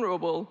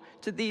vulnerable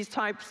to these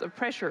types of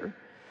pressure,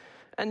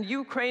 and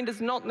Ukraine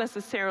does not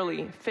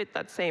necessarily fit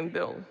that same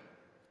bill.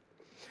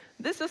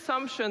 This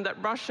assumption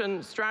that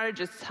Russian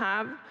strategists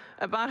have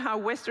about how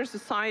Western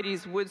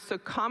societies would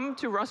succumb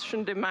to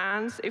Russian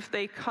demands if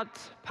they cut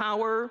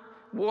power,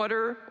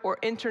 water, or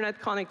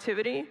internet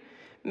connectivity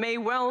may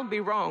well be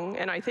wrong,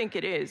 and I think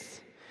it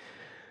is.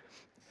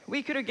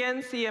 We could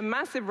again see a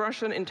massive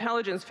Russian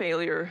intelligence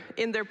failure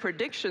in their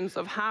predictions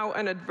of how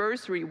an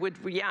adversary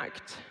would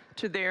react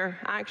to their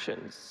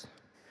actions.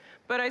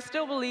 But I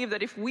still believe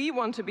that if we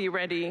want to be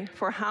ready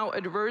for how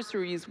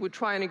adversaries would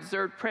try and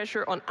exert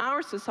pressure on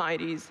our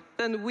societies,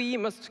 then we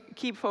must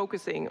keep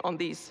focusing on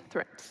these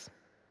threats.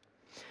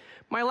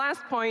 My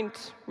last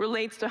point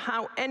relates to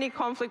how any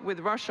conflict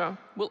with Russia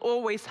will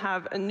always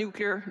have a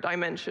nuclear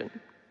dimension.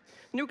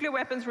 Nuclear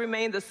weapons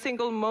remain the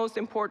single most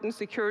important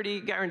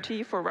security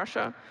guarantee for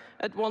Russia.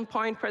 At one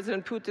point,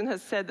 President Putin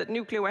has said that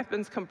nuclear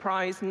weapons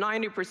comprise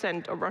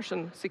 90% of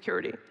Russian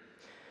security.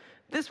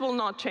 This will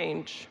not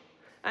change.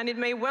 And it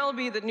may well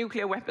be that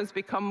nuclear weapons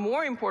become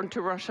more important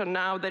to Russia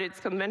now that its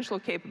conventional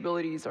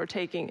capabilities are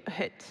taking a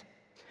hit.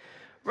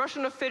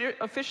 Russian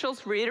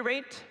officials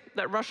reiterate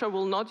that Russia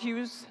will not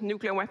use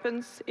nuclear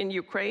weapons in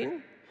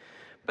Ukraine,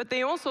 but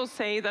they also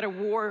say that a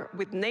war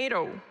with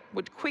NATO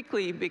would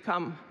quickly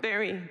become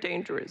very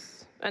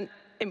dangerous and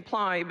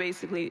imply,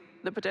 basically,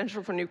 the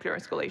potential for nuclear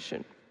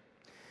escalation.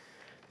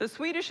 The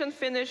Swedish and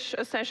Finnish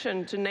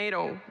accession to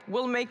NATO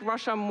will make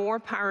Russia more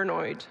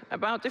paranoid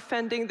about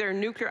defending their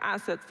nuclear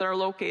assets that are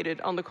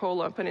located on the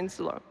Kola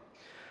Peninsula.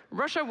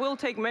 Russia will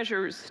take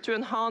measures to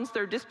enhance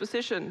their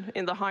disposition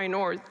in the high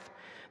north.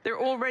 They're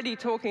already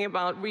talking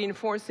about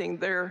reinforcing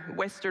their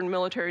western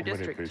military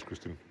district. Please,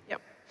 Kristin.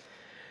 Yep.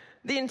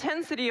 The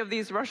intensity of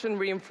these Russian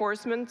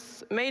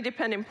reinforcements may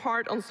depend in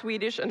part on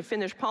Swedish and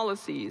Finnish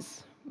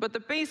policies, but the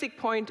basic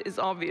point is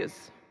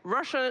obvious.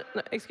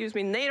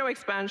 NATO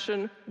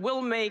expansion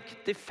will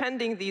make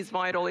defending these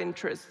vital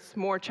interests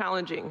more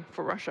challenging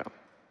for Russia.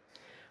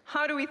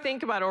 How do we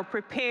think about or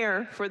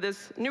prepare for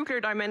this nuclear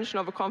dimension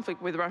of a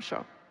conflict with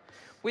Russia?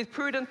 With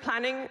prudent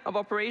planning of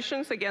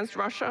operations against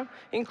Russia,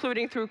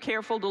 including through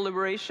careful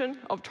deliberation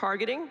of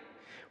targeting,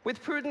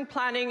 with prudent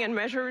planning and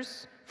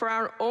measures for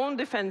our own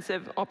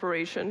defensive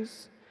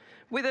operations,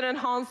 with an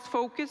enhanced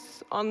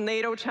focus on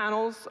NATO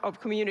channels of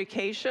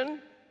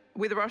communication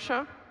with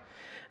Russia,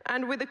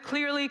 and with a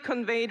clearly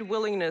conveyed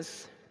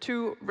willingness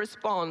to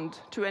respond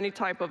to any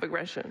type of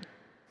aggression.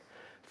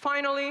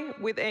 Finally,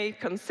 with a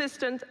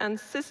consistent and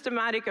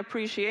systematic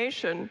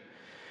appreciation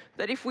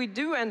that if we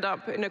do end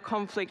up in a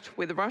conflict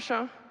with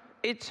Russia,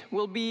 it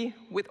will be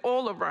with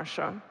all of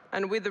Russia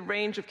and with the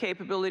range of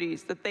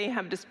capabilities that they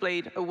have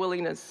displayed a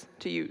willingness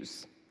to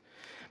use.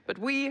 But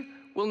we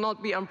will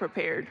not be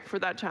unprepared for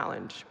that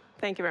challenge.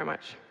 Thank you very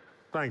much.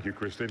 Thank you,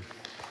 Kristin.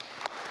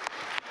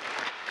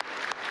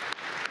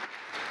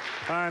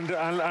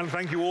 And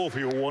thank you all for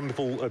your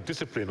wonderful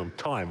discipline on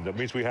time. That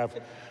means we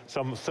have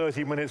some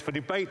 30 minutes for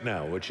debate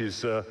now, which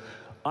is,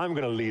 I'm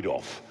going to lead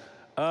off.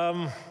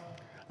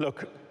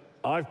 Look,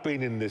 I've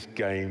been in this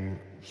game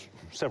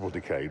several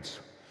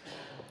decades.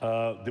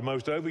 The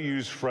most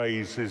overused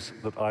phrases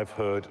that I've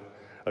heard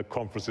at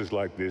conferences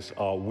like this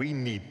are, we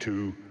need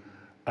to,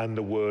 and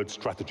the word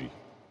strategy.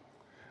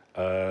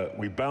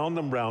 We bound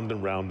them round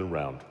and round and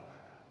round.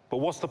 But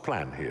what's the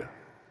plan here?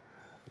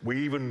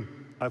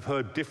 I've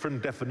heard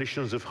different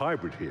definitions of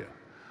hybrid here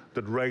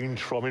that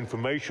range from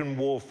information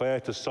warfare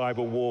to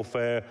cyber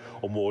warfare,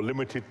 or more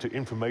limited to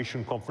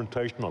information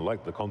confrontation. I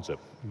like the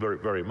concept very,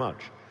 very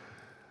much.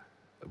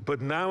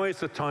 But now is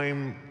the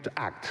time to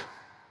act,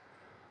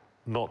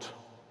 not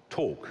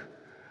talk.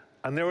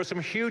 And there are some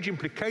huge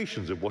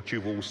implications of what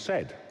you've all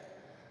said.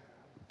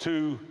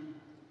 To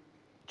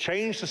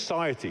change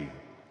society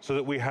so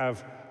that we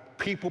have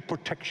people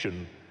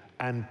protection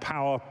and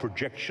power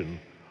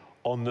projection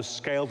on the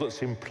scale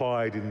that's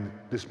implied in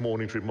this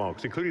morning's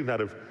remarks, including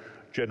that of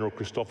General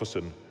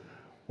Kristoffersen,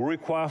 will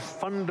require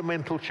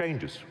fundamental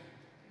changes,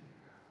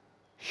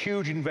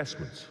 huge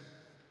investments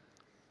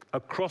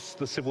across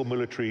the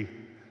civil-military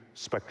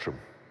spectrum.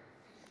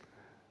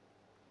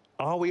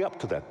 Are we up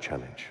to that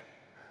challenge?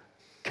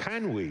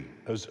 Can we,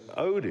 as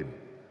Odin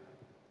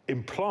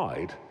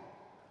implied,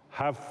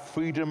 have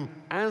freedom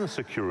and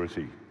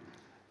security,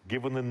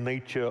 given the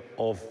nature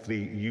of the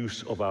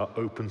use of our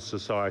open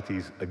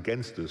societies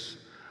against us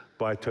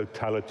by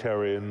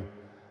totalitarian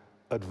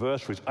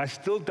adversaries? I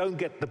still don't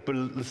get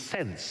the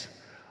sense.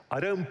 I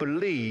don't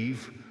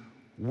believe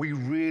we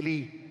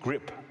really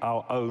grip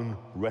our own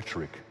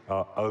rhetoric,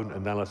 our own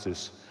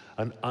analysis,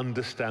 and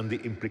understand the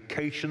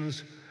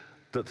implications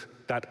that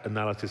that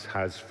analysis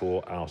has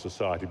for our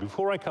society.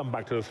 Before I come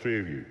back to the three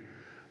of you,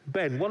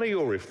 Ben, what are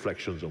your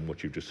reflections on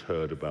what you've just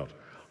heard about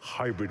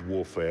hybrid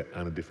warfare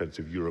and a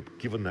defensive Europe,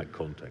 given that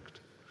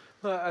context?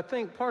 Well, I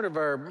think part of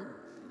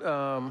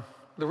the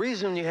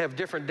reason you have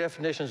different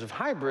definitions of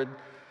hybrid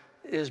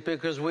is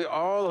because we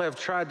all have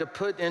tried to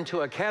put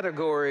into a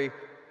category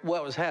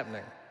what was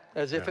happening,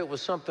 as if it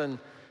was something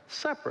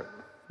separate.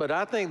 But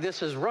I think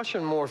this is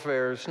Russian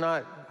warfare, it's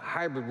not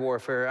hybrid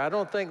warfare. I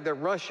don't think that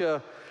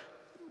Russia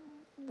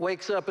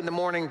wakes up in the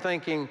morning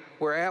thinking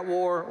we're at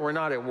war, we're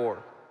not at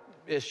war.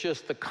 It's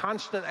just the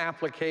constant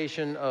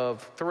application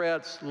of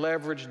threats,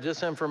 leverage,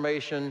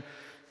 disinformation,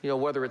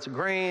 whether it's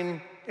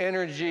grain,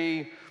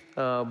 energy,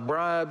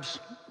 bribes,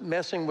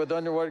 messing with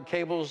underwater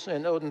cables.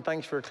 And Odin,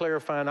 thanks for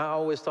clarifying. I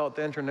always thought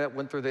the internet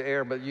went through the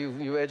air, but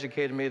you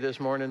educated me this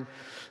morning.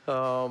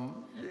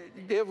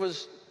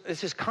 It's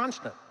just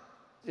constant.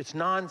 It's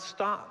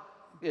nonstop.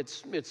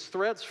 It's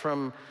threats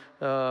from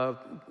the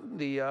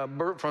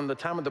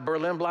time of the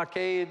Berlin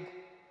blockade,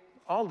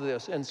 all of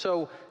this. And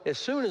so as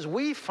soon as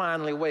we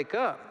finally wake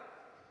up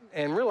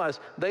and realize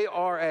they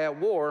are at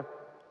war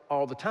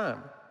all the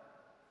time,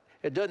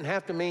 it doesn't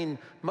have to mean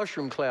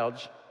mushroom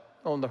clouds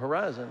on the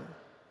horizon.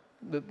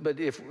 But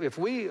if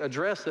we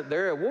address that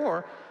they're at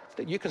war,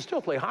 that you can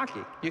still play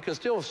hockey. You can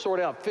still sort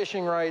out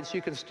fishing rights.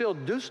 You can still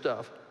do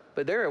stuff,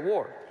 but they're at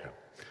war. Yeah.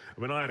 I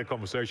mean, I had a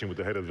conversation with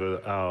the head of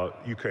our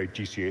UK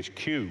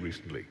GCHQ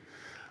recently,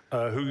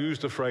 who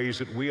used the phrase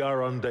that we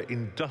are under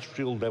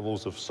industrial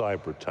levels of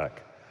cyber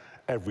attack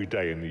every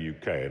day in the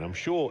UK, and I'm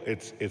sure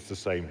it's the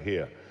same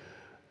here.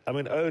 I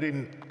mean,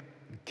 Odin,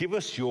 give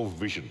us your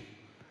vision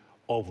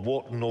of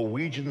what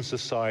Norwegian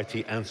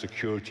society and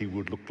security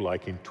would look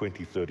like in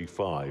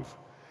 2035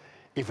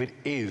 if it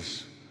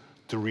is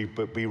to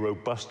be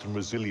robust and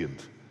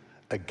resilient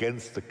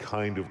against the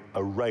kind of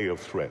array of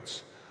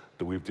threats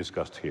that we've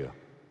discussed here.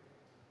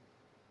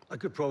 I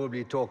could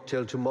probably talk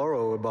till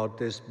tomorrow about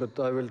this, but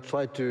I will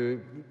try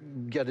to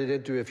get it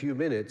into a few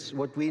minutes.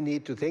 What we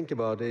need to think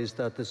about is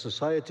that the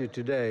society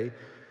today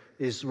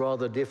is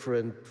rather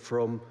different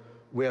from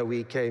where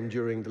we came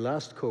during the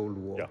last Cold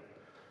War.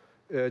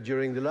 Yeah.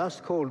 During the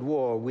last Cold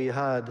War, we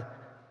had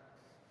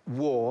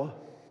war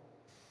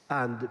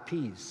and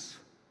peace.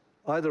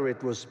 Either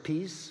it was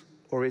peace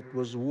or it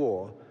was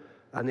war.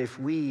 And if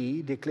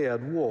we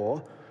declared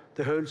war,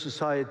 the whole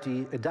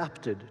society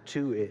adapted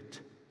to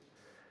it.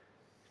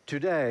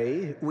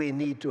 Today, we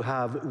need to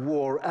have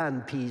war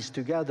and peace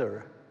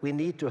together. We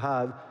need to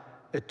have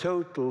a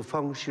total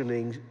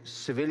functioning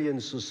civilian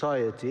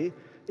society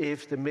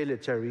if the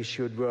military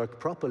should work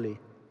properly.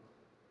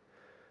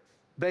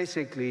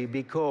 Basically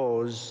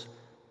because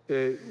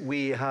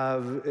we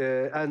have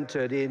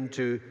entered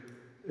into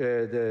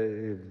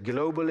the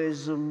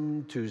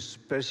globalism, to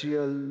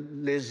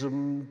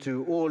specialism,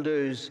 to all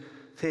those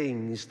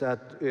things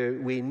that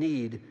we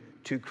need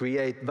to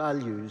create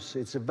values.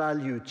 It's a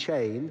value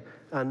chain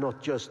and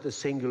not just a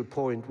single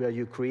point where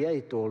you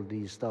create all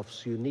these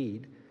stuffs you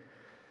need.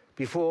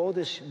 Before,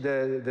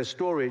 the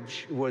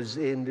storage was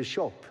in the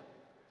shop.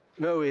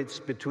 Now it's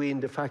between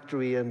the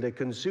factory and the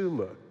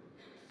consumer.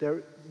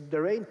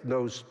 There ain't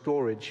no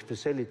storage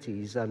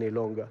facilities any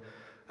longer.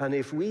 And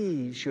if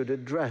we should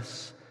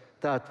address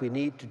that, we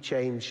need to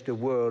change the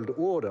world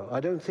order. I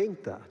don't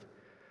think that.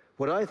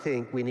 What I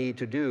think we need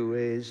to do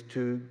is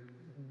to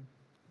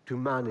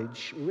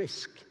manage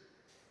risk.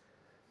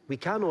 We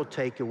cannot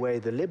take away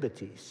the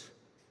liberties.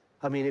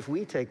 I mean, if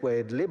we take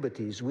away the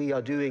liberties, we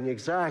are doing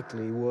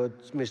exactly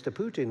what Mr.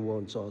 Putin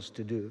wants us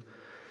to do.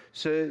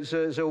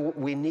 So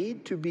we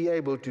need to be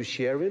able to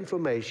share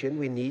information.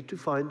 We need to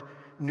find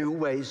new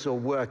ways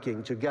of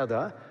working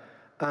together.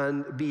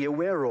 and be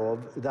aware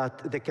of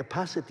that the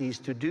capacities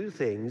to do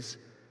things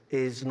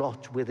is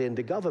not within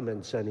the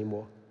governments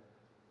anymore.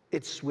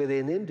 It's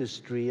within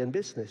industry and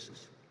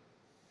businesses.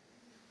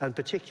 And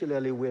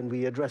particularly when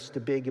we address the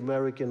big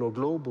American or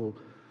global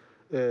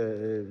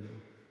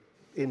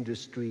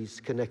industries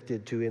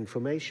connected to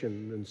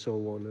information and so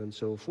on and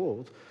so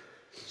forth.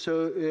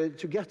 So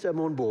to get them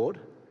on board,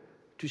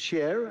 to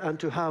share and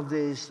to have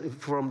this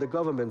from the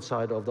government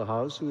side of the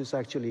house, who is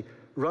actually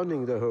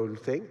running the whole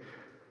thing,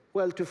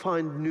 well, to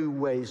find new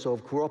ways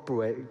of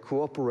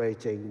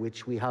cooperating,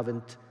 which we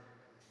haven't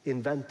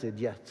invented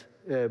yet,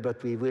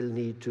 but we will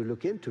need to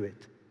look into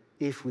it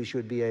if we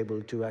should be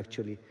able to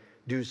actually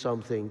do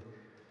something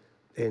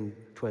in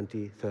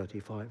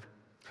 2035.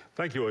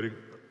 Thank you, Odin.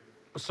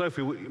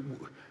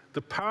 Sofie,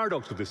 the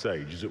paradox of this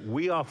age is that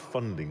we are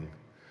funding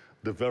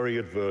the very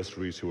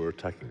adversaries who are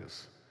attacking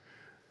us.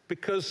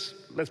 Because,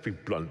 let's be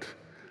blunt,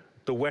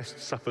 the West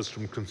suffers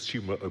from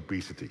consumer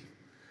obesity.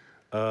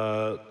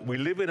 We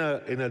live in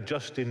a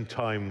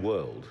just-in-time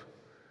world,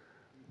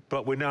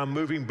 but we're now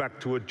moving back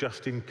to a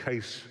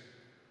just-in-case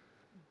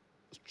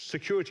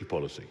security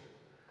policy.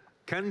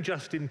 Can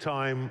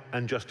just-in-time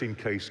and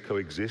just-in-case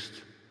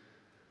coexist?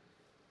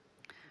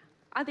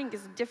 I think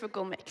it's a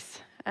difficult mix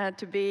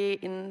to be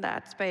in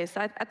that space.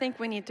 I think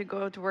we need to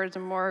go towards a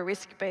more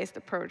risk-based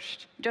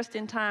approach.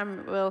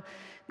 Just-in-time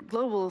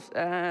global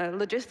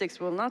logistics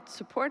will not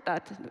support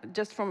that,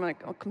 just from a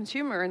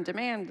consumer and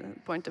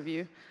demand point of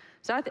view.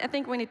 So I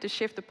think we need to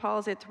shift the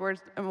policy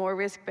towards a more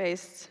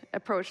risk-based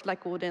approach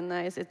like Odin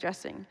is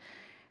addressing.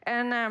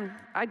 And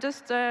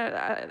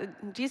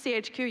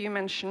GCHQ, you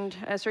mentioned,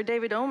 Sir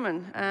David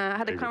Oman. I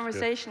had a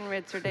conversation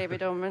with Sir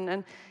David Oman,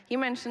 and he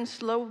mentioned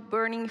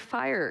slow-burning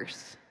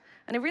fires.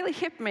 And it really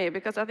hit me,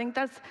 because I think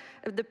that's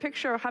the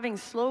picture of having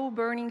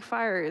slow-burning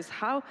fires.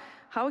 How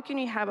can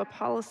you have a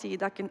policy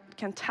that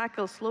can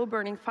tackle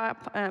slow-burning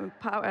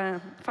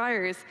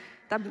fires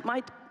that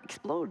might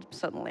explode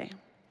suddenly?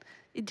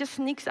 It just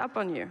sneaks up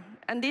on you.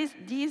 And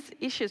these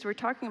issues we're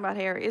talking about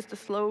here is the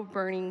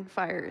slow-burning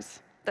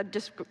fires that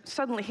just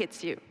suddenly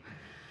hits you.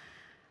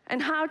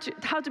 And how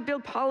to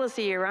build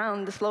policy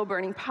around the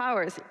slow-burning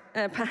fires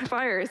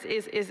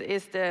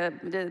is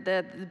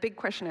the big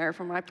questionnaire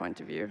from my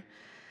point of view.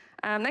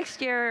 Next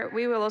year,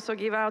 we will also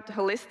give out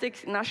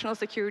holistic national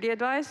security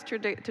advice to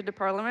the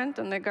Parliament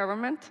and the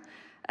government.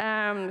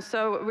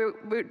 So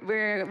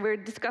we're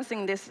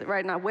discussing this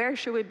right now. Where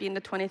should we be in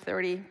the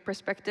 2030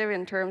 perspective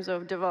in terms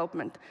of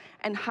development?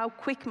 And how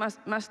quick must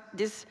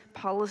this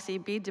policy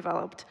be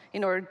developed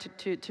in order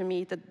to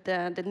meet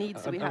the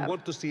needs we have? And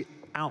what does the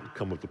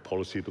outcome of the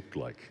policy look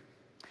like,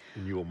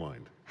 in your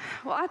mind?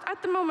 Well,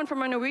 at the moment,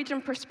 from a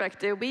Norwegian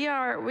perspective, we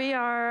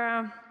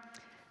are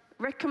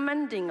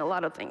recommending a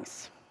lot of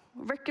things.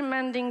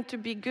 Recommending to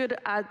be good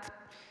at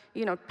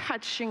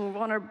patching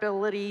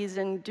vulnerabilities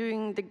and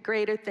doing the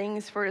greater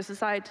things for the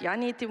society.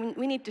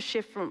 We need to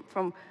shift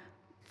from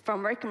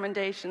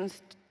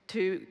recommendations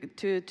to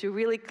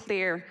really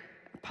clear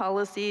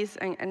policies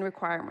and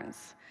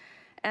requirements.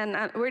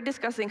 And we're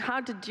discussing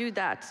how to do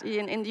that.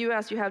 In the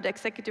US, you have the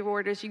executive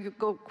orders. You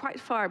go quite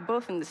far,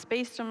 both in the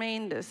space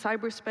domain, the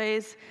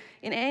cyberspace,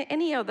 in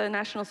any of the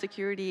national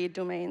security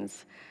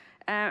domains.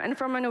 And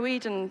from a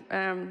Norwegian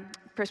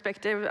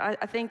perspective,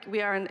 I think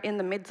we are in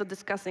the midst of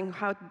discussing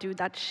how to do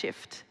that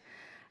shift,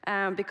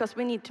 because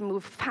we need to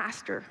move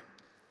faster.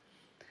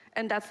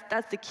 And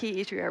that's the key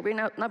issue here. We're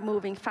not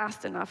moving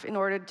fast enough in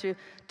order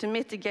to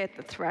mitigate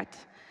the threat.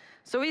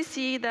 So we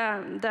see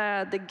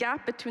the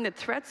gap between the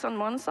threats on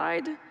one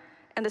side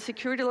and the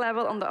security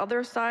level on the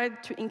other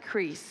side to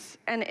increase.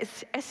 And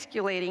it's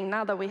escalating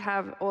now that we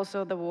have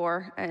also the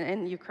war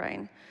in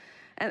Ukraine.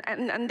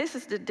 And this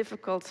is the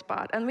difficult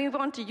spot. And we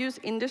want to use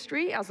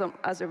industry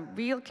as a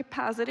real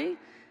capacity.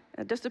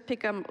 Just to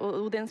pick up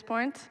Odin's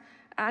point,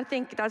 I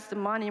think that's the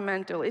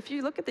monumental. If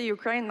you look at the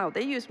Ukraine now,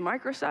 they use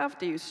Microsoft,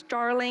 they use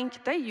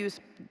Starlink, they use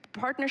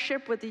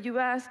partnership with the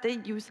US, they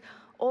use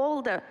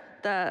all the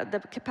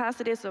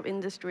capacities of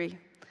industry.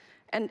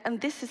 And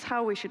this is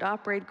how we should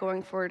operate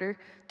going further,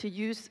 to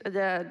use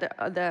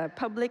the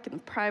public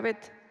and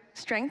private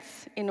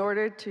strengths in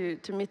order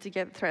to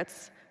mitigate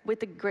threats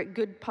with a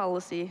good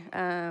policy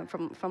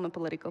from a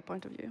political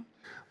point of view.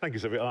 Thank you,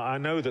 Sofie. I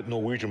know that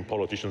Norwegian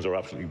politicians are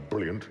absolutely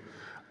brilliant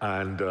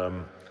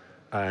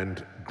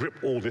and grip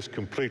all this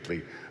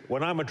completely.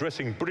 When I'm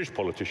addressing British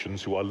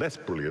politicians who are less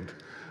brilliant,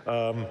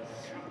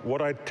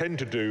 what I tend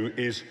to do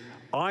is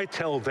I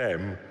tell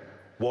them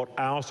what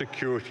our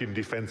security and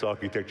defense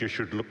architecture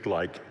should look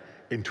like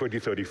in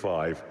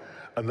 2035,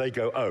 and they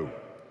go, oh.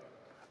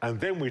 And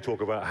then we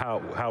talk about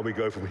how we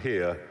go from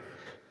here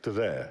to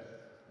there.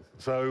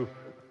 So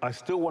I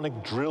still want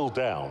to drill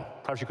down,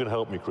 perhaps you can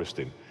help me,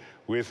 Kristin,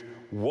 with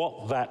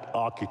what that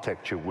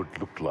architecture would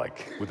look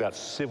like, with that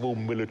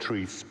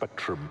civil-military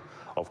spectrum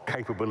of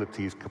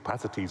capabilities,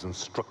 capacities, and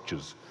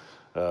structures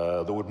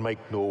that would make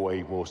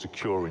Norway more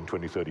secure in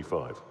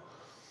 2035.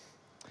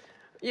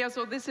 Yeah,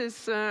 so this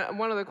is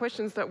one of the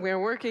questions that we're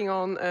working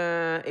on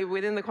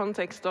within the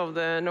context of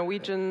the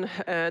Norwegian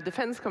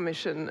Defense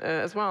Commission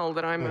as well,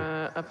 that I'm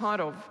a part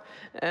of.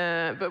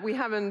 But we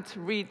haven't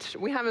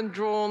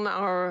drawn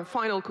our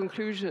final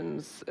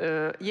conclusions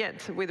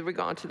yet with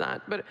regard to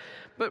that.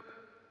 But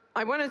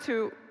I wanted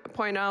to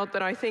point out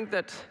that I think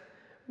that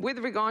with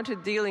regard to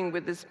dealing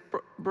with this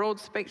broad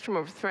spectrum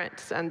of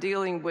threats and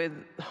dealing with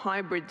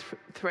hybrid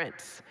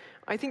threats,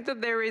 I think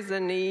that there is a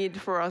need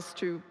for us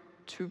to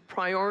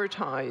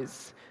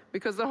prioritize,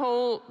 because the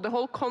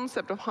whole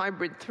concept of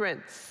hybrid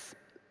threats,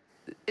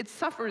 it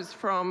suffers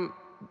from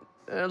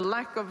a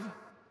lack of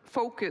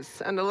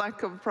focus and a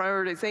lack of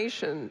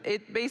prioritization.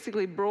 It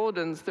basically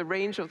broadens the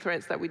range of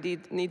threats that we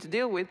need to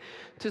deal with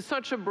to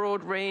such a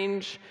broad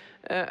range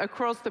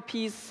across the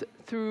peace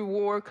through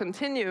war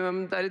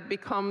continuum that it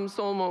becomes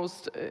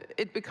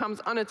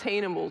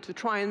unattainable to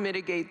try and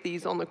mitigate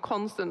these on a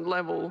constant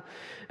level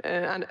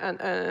and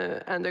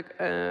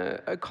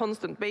a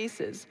constant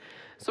basis.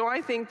 So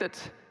I think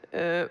that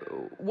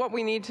what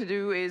we need to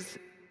do is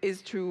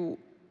to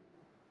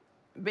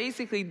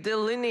basically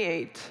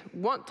delineate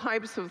what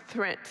types of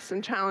threats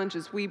and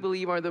challenges we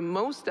believe are the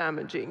most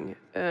damaging,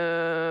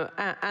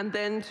 and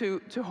then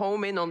to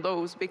home in on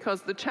those,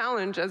 because the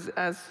challenge, as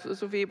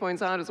Sofie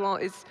points out as well,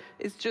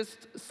 is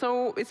just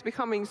so, it's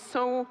becoming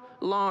so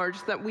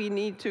large that we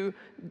need to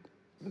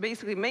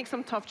basically make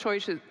some tough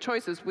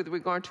choices with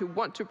regard to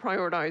what to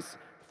prioritize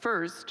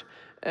first,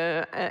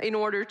 in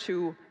order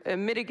to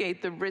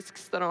mitigate the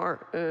risks that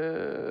are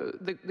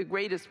the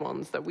greatest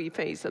ones that we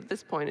face at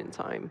this point in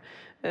time.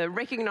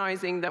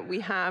 Recognizing that we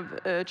have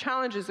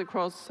challenges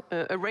across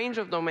a range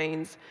of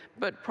domains,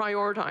 but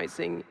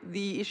prioritizing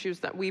the issues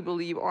that we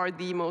believe are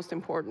the most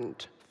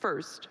important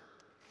first.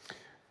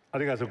 I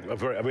think that's a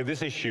very, I mean,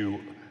 this issue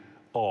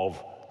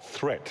of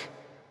threat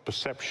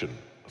perception,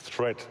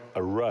 threat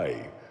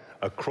array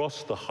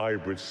across the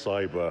hybrid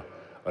cyber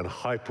and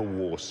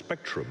hyperwar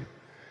spectrum,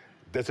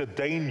 there's a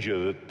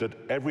danger that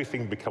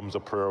everything becomes a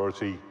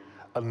priority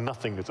and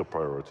nothing is a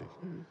priority.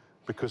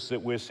 Because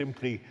that we're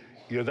simply,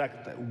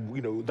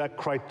 that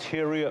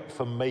criteria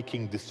for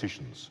making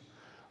decisions.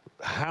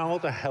 How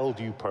the hell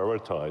do you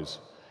prioritize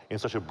in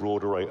such a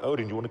broad array?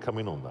 Odin, do you want to come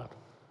in on that?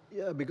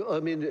 Yeah, because, I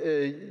mean,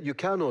 you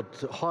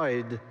cannot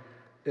hide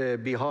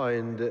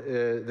behind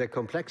the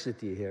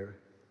complexity here.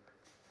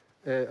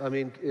 I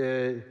mean,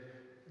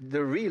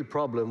 the real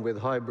problem with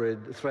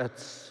hybrid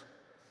threats,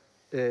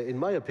 in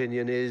my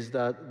opinion, is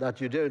that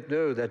you don't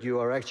know that you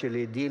are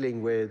actually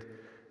dealing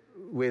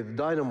with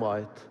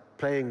dynamite,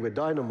 playing with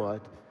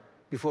dynamite,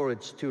 before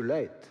it's too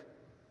late.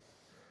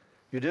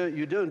 You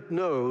don't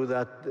know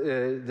that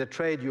the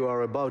trade you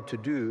are about to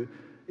do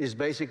is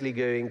basically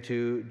going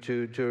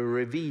to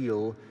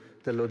reveal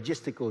the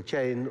logistical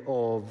chain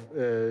of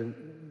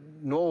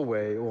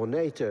Norway or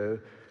NATO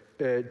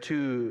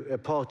to a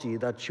party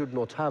that should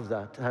not have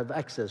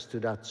access to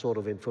that sort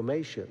of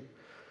information.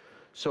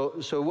 So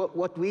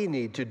what we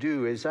need to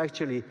do is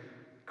actually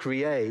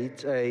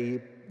create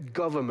a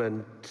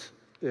government,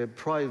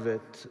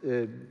 private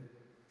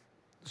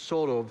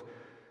sort of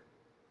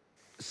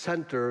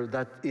center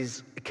that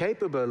is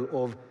capable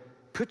of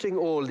putting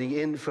all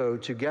the info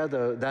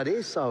together that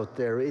is out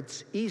there.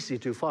 It's easy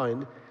to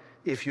find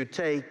if you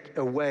take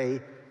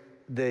away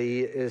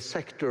the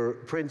sector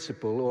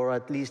principle, or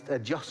at least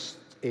adjust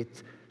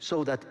it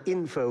so that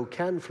info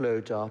can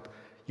float up.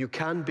 You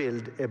can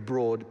build a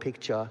broad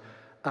picture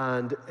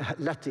and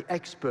let the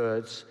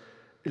experts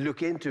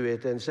look into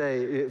it and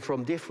say,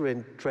 from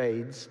different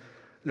trades,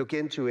 look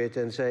into it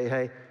and say,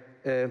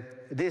 hey,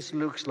 this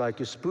looks like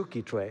a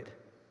spooky trade,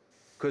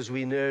 because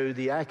we know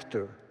the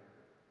actor,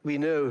 we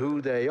know who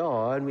they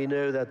are, and we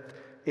know that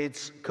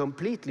it's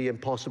completely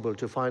impossible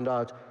to find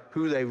out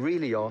who they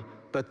really are,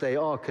 but they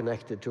are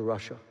connected to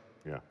Russia.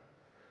 Yeah.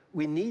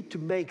 We need to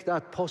make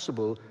that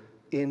possible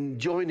in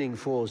joining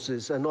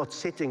forces and not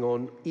sitting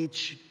on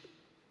each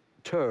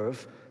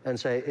turf and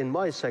say, in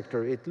my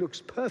sector, it looks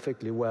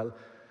perfectly well,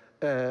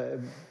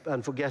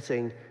 and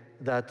forgetting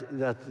that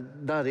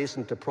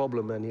isn't a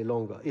problem any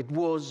longer. It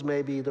was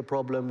maybe the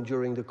problem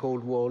during the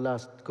Cold War,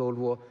 last Cold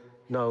War.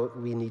 Now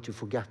we need to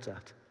forget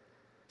that.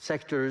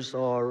 Sectors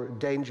are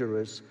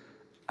dangerous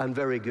and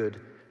very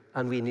good,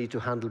 and we need to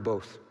handle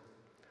both.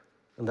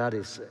 And that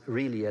is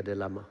really a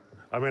dilemma.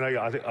 I mean,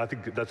 I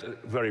think that's a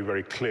very,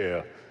 very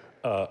clear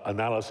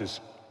analysis.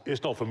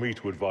 It's not for me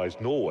to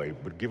advise Norway,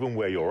 but given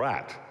where you're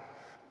at,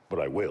 but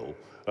I will,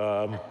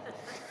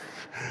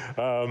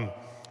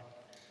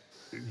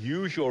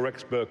 use your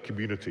expert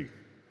community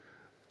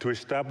to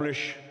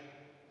establish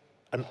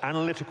an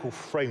analytical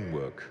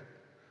framework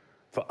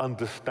for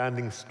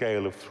understanding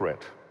scale of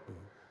threat,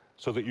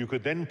 so that you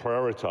could then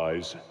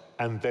prioritize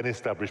and then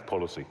establish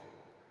policy.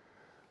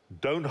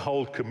 Don't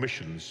hold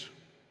commissions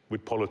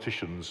with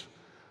politicians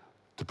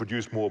to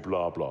produce more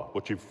blah blah.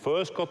 What you've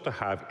first got to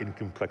have in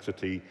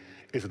complexity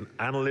is an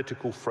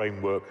analytical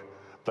framework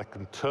that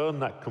can turn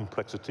that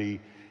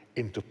complexity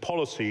into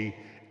policy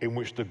in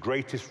which the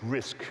greatest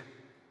risk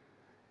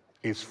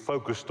is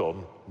focused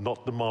on,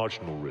 not the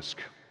marginal risk.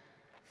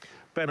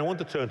 Ben, I want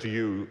to turn to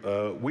you.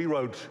 We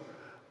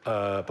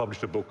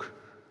published a book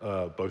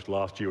both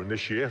last year and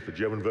this year, the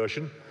German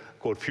version,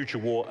 called Future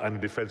War and the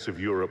Defense of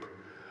Europe,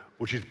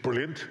 which is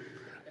brilliant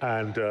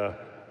and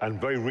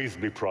very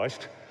reasonably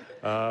priced.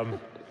 We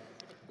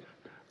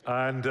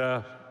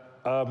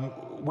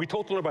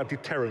talked a lot about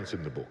deterrence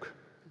in the book.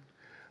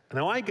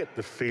 Now, I get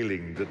the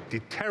feeling that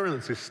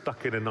deterrence is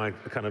stuck in a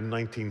kind of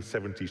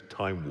 1970s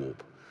time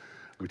warp.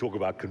 We talk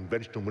about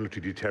conventional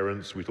military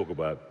deterrence, we talk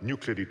about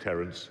nuclear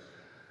deterrence,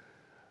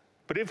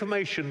 but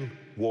information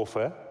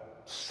warfare,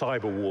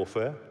 cyber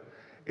warfare,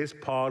 is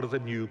part of the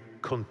new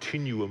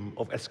continuum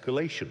of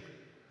escalation.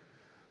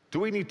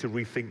 Do we need to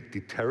rethink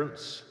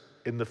deterrence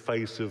in the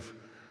face of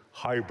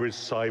hybrid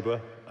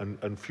cyber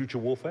and future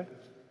warfare?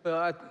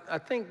 Well, I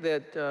think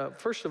that,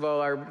 first of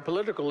all, our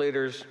political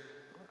leaders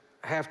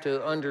have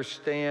to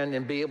understand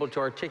and be able to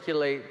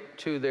articulate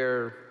to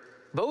their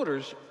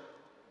voters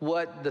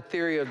what the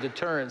theory of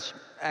deterrence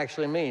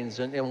actually means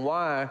and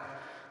why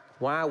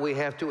we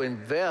have to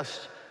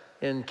invest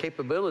in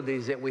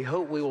capabilities that we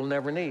hope we will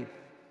never need.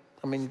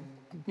 I mean,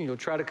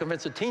 try to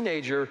convince a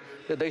teenager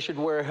that they should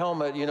wear a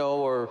helmet,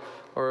 or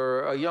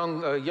a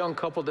young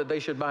couple that they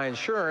should buy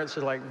insurance.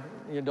 It's like,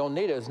 you don't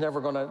need it.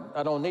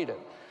 I don't need it.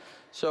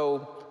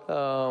 So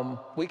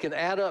we can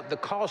add up the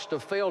cost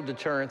of failed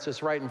deterrence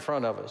that's right in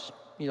front of us.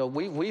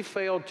 We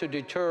failed to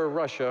deter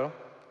Russia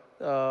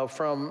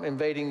from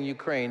invading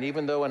Ukraine,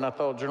 even though, and I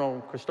thought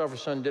General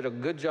Kristoffersen did a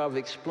good job of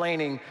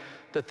explaining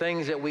the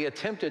things that we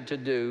attempted to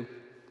do,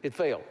 it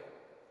failed.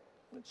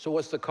 So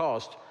what's the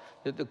cost?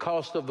 The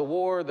cost of the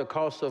war, the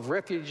cost of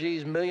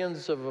refugees,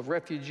 millions of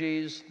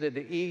refugees, that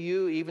the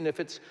EU, even if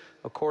it's,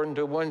 according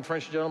to one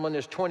French gentleman,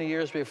 there's 20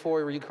 years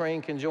before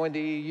Ukraine can join the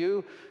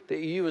EU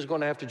is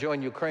going to have to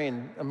join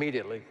Ukraine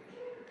immediately.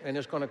 And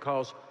it's going to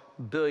cost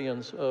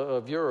billions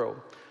of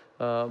euro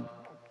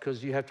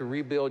because you have to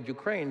rebuild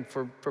Ukraine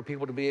for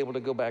people to be able to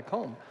go back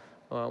home.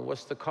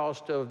 What's the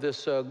cost of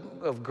this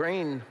of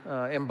grain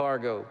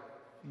embargo?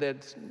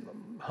 That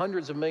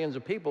hundreds of millions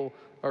of people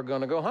are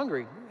going to go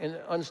hungry in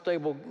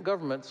unstable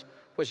governments,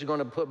 which is going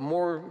to put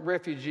more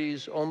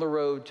refugees on the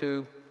road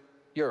to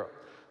Europe.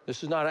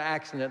 This is not an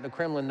accident. The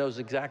Kremlin knows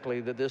exactly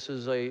that this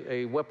is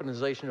a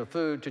weaponization of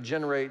food to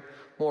generate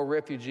more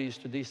refugees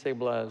to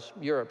destabilize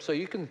Europe. So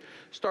you can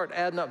start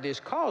adding up these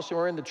costs, and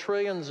we're in the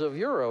trillions of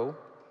euro,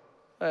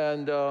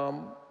 and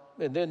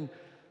then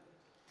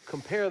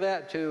compare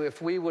that to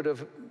if we would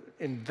have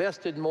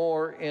invested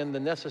more in the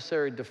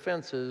necessary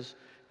defenses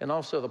and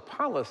also the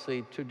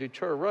policy to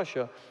deter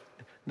Russia.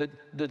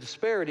 The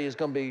disparity is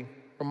going to be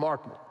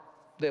remarkable,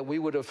 that we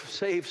would have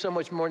saved so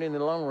much money in the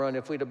long run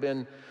if we'd have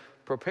been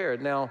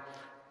prepared. Now,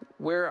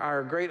 where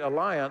our great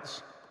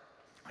alliance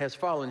has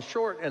fallen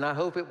short, and I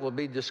hope it will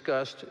be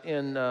discussed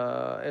in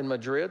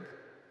Madrid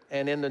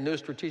and in the new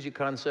strategic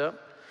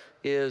concept,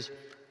 is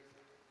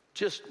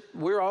just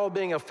we're all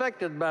being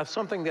affected by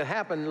something that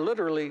happened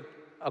literally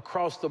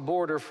across the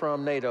border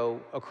from NATO,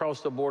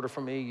 across the border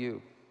from EU.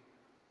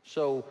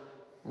 So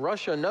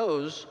Russia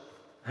knows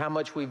how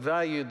much we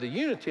value the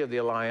unity of the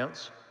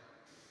alliance,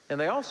 and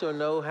they also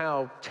know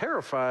how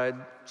terrified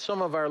some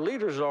of our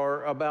leaders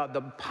are about the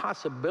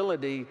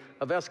possibility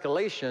of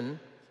escalation,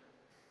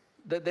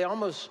 that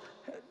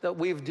that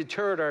we've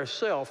deterred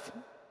ourselves,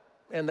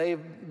 and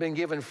they've been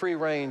given free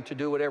rein to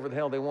do whatever the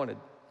hell they wanted.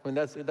 I mean,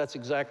 that's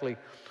exactly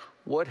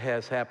what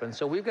has happened.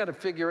 So we've got to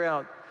figure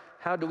out,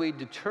 how do we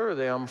deter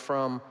them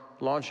from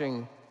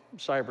launching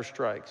cyber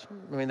strikes?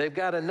 I mean, they've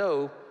got to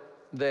know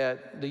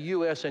that the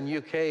US and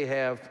UK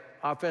have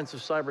offensive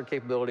cyber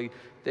capability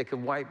that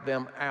could wipe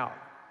them out.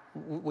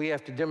 We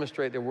have to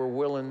demonstrate that we're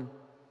willing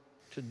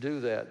to do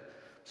that.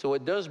 So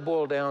it does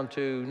boil down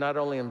to not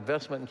only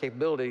investment and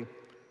capability,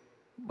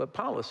 but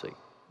policy.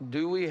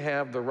 Do we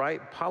have the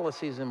right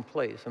policies in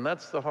place? And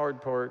that's the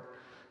hard part,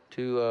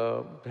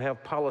 to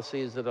have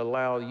policies that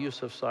allow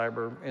use of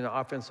cyber in an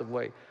offensive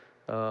way.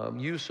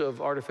 Use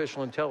of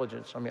artificial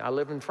intelligence. I mean, I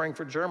live in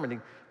Frankfurt, Germany.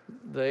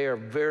 They are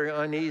very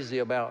uneasy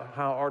about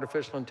how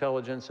artificial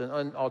intelligence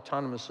and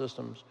autonomous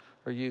systems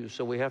are used.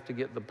 So we have to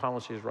get the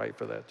policies right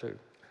for that too.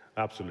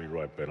 Absolutely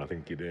right, Ben. I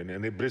think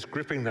but it's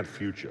gripping that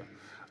future.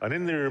 And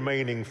in the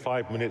remaining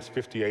 5 minutes,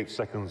 58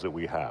 seconds that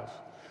we have,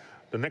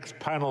 the next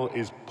panel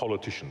is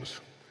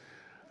politicians.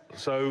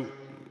 So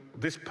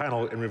this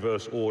panel in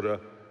reverse order,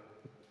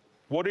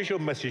 what is your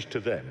message to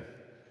them?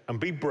 And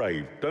be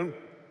brave. Don't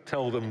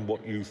tell them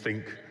what you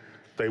think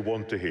they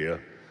want to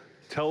hear.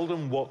 Tell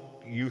them what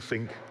you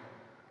think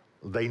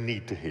they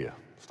need to hear.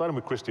 Starting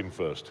with Kristin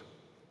first.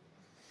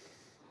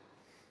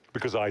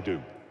 Because I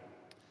do.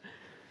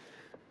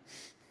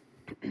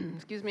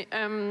 Excuse me.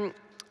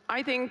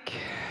 I think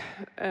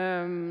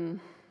I'm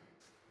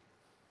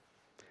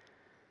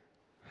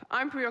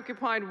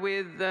preoccupied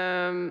with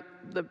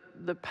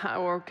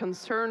or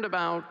concerned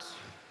about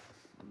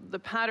the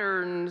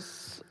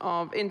patterns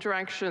of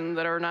interaction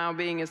that are now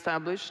being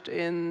established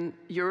in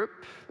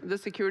Europe, the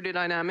security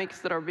dynamics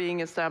that are being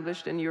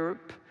established in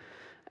Europe,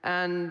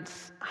 and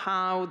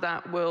how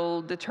that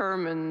will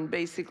determine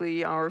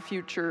basically our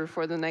future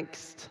for the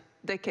next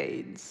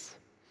decades.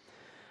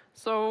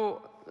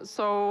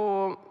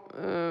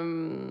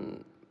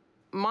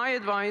 My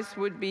advice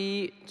would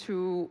be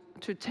to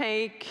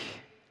take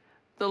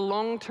the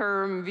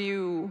long-term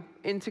view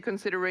into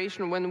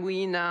consideration when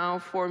we now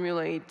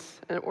formulate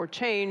or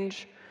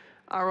change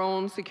our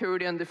own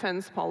security and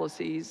defense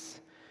policies,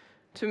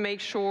 to make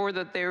sure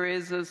that there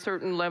is a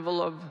certain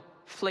level of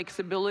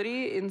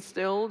flexibility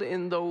instilled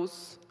in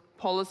those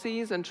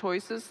policies and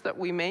choices that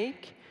we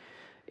make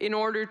in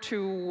order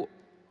to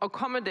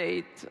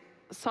accommodate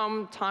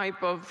some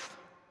type of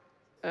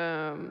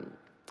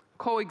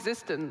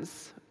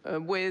coexistence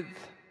with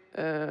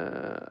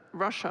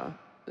Russia,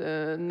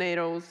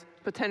 NATO's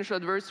potential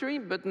adversary,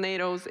 but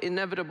NATO's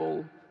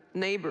inevitable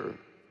neighbor.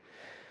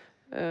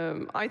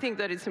 I think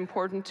that it's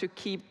important to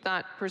keep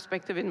that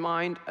perspective in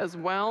mind as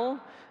well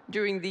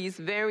during these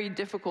very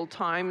difficult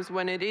times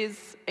when it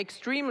is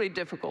extremely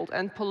difficult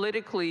and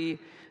politically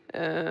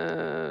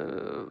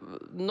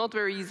not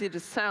very easy to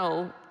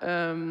sell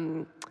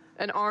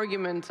an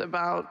argument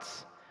about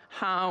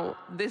how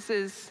this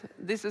is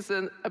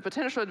a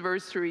potential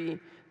adversary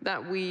that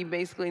we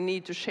basically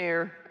need to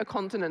share a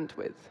continent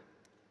with.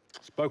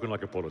 Spoken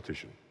like a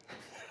politician.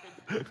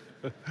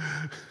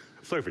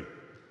 Sofie.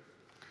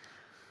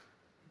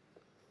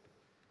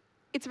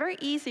 It's very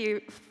easy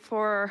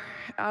for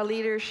our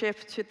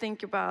leadership to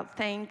think about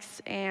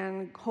tanks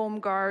and home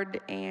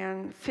guard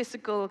and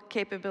physical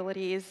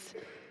capabilities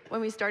when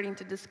we're starting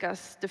to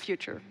discuss the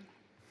future.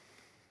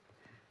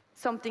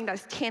 Something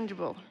that's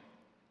tangible.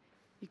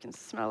 You can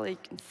smell it, you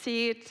can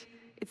see it,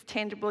 it's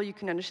tangible, you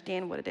can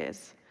understand what it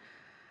is.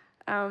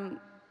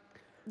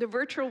 The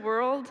virtual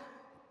world,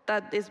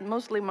 that is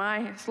mostly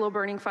my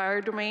slow-burning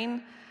fire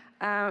domain,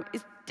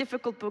 is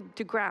difficult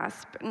to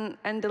grasp,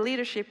 and the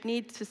leadership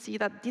needs to see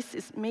that this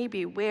is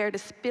maybe where the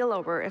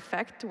spillover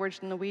effect towards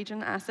the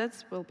Norwegian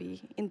assets will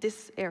be in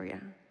this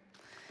area.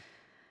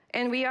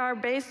 And we are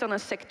based on a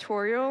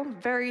sectorial,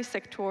 very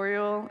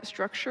sectorial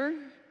structure,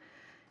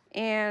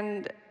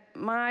 and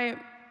my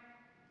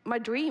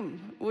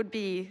dream would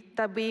be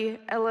that we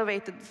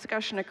elevate the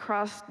discussion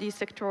across these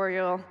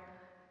sectorial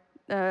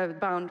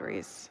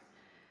boundaries.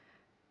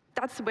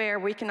 That's where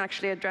we can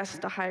actually address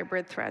the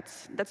hybrid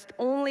threats. That's the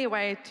only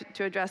way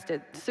to address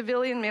it.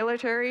 Civilian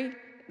military,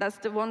 that's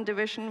the one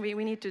division we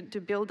need to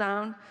build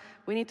down.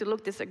 We need to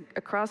look this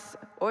across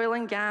oil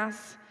and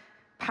gas,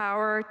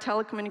 power,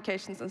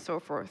 telecommunications, and so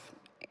forth.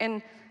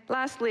 And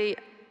lastly,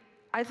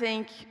 I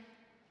think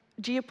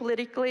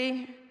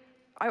geopolitically,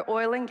 our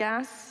oil and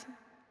gas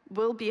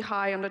will be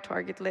high on the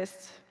target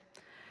list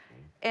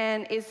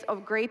and is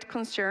of great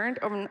concern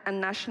of a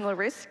national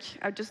risk.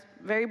 I'm just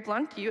very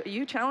blunt,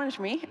 you challenge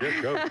me.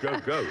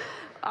 Yeah, go.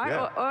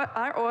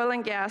 Our oil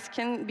and gas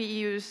can be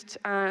used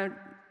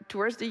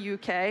towards the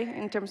UK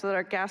in terms of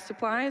our gas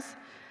supplies.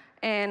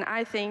 And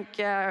I think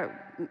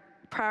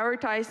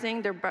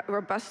prioritizing the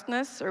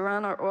robustness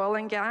around our oil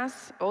and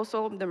gas,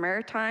 also the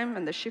maritime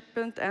and the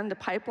shipment and the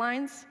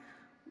pipelines,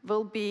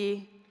 will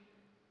be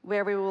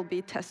where we will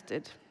be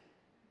tested.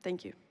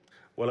 Thank you.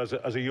 Well, as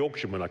a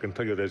Yorkshireman, I can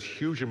tell you there's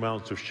huge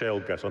amounts of shale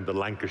gas under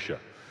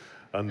Lancashire.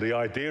 And the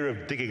idea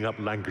of digging up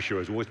Lancashire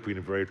has always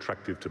been very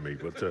attractive to me.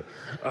 But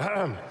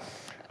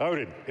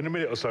Odin, in a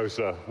minute or so,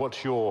 sir,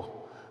 what's your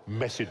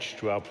message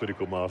to our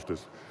political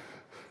masters?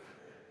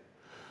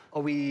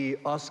 Are we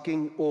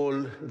asking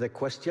all the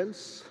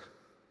questions?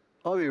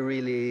 Are we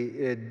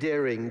really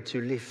daring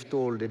to lift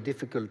all the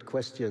difficult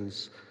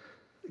questions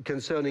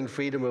concerning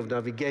freedom of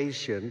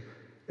navigation?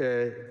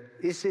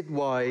 Is it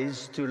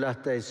wise to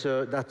let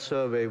that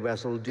survey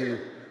vessel do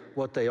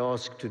what they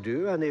ask to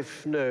do? And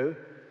if no,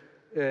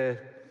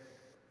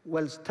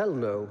 well, tell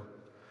no.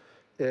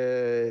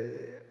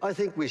 I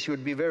think we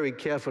should be very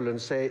careful in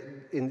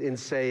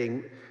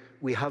saying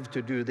we have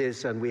to do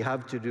this and we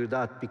have to do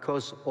that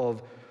because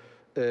of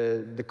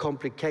the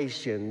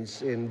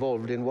complications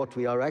involved in what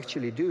we are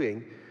actually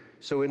doing.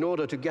 So in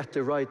order to get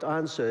the right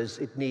answers,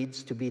 it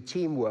needs to be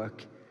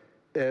teamwork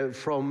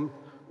from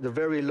the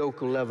very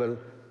local level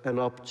and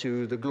up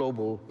to the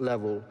global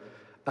level.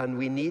 And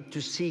we need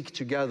to seek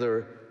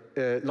together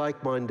a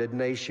like-minded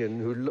nation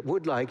who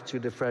would like to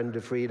defend the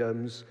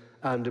freedoms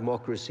and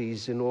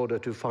democracies in order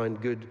to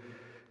find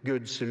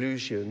good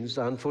solutions.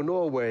 And for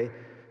Norway,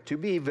 to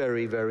be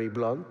very, very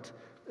blunt,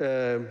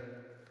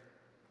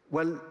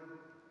 well,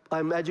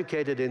 I'm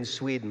educated in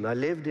Sweden. I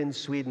lived in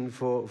Sweden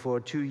for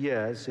 2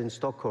 years in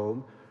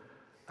Stockholm,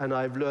 and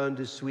I've learned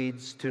the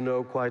Swedes to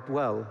know quite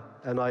well.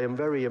 And I am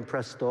very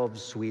impressed of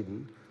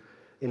Sweden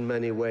in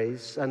many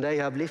ways. And they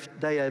have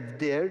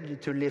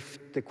dared to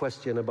lift the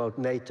question about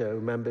NATO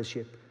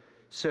membership.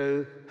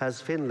 So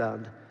has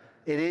Finland.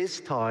 It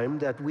is time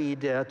that we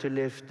dare to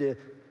lift the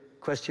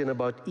question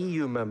about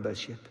EU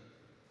membership.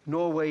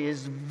 Norway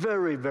is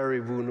very, very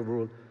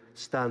vulnerable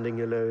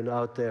standing alone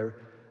out there.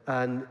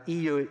 And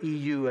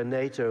EU and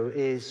NATO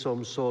is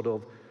some sort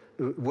of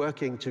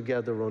working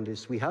together on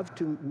this. We have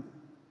to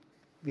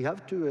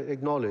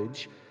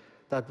acknowledge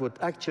that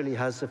what actually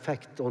has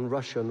effect on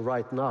Russia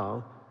right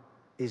now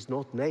is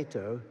not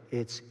NATO,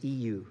 it's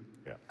EU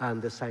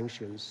and the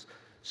sanctions.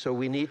 So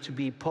we need to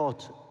be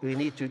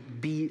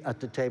at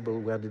the table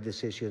where the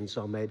decisions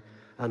are made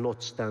and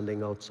not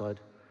standing outside.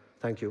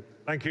 Thank you.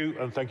 Thank you,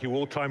 and thank you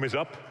all. Time is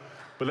up.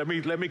 But let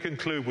me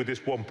conclude with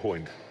this one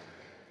point.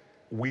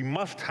 We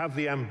must have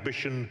the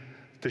ambition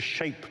to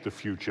shape the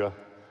future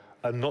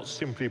and not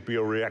simply be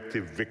a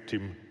reactive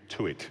victim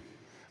to it.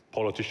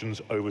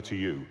 Politicians, over to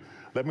you.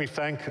 Let me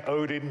thank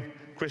Odin,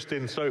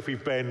 Kristin,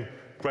 Sofie, Ben.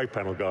 Great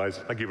panel, guys.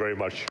 Thank you very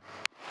much.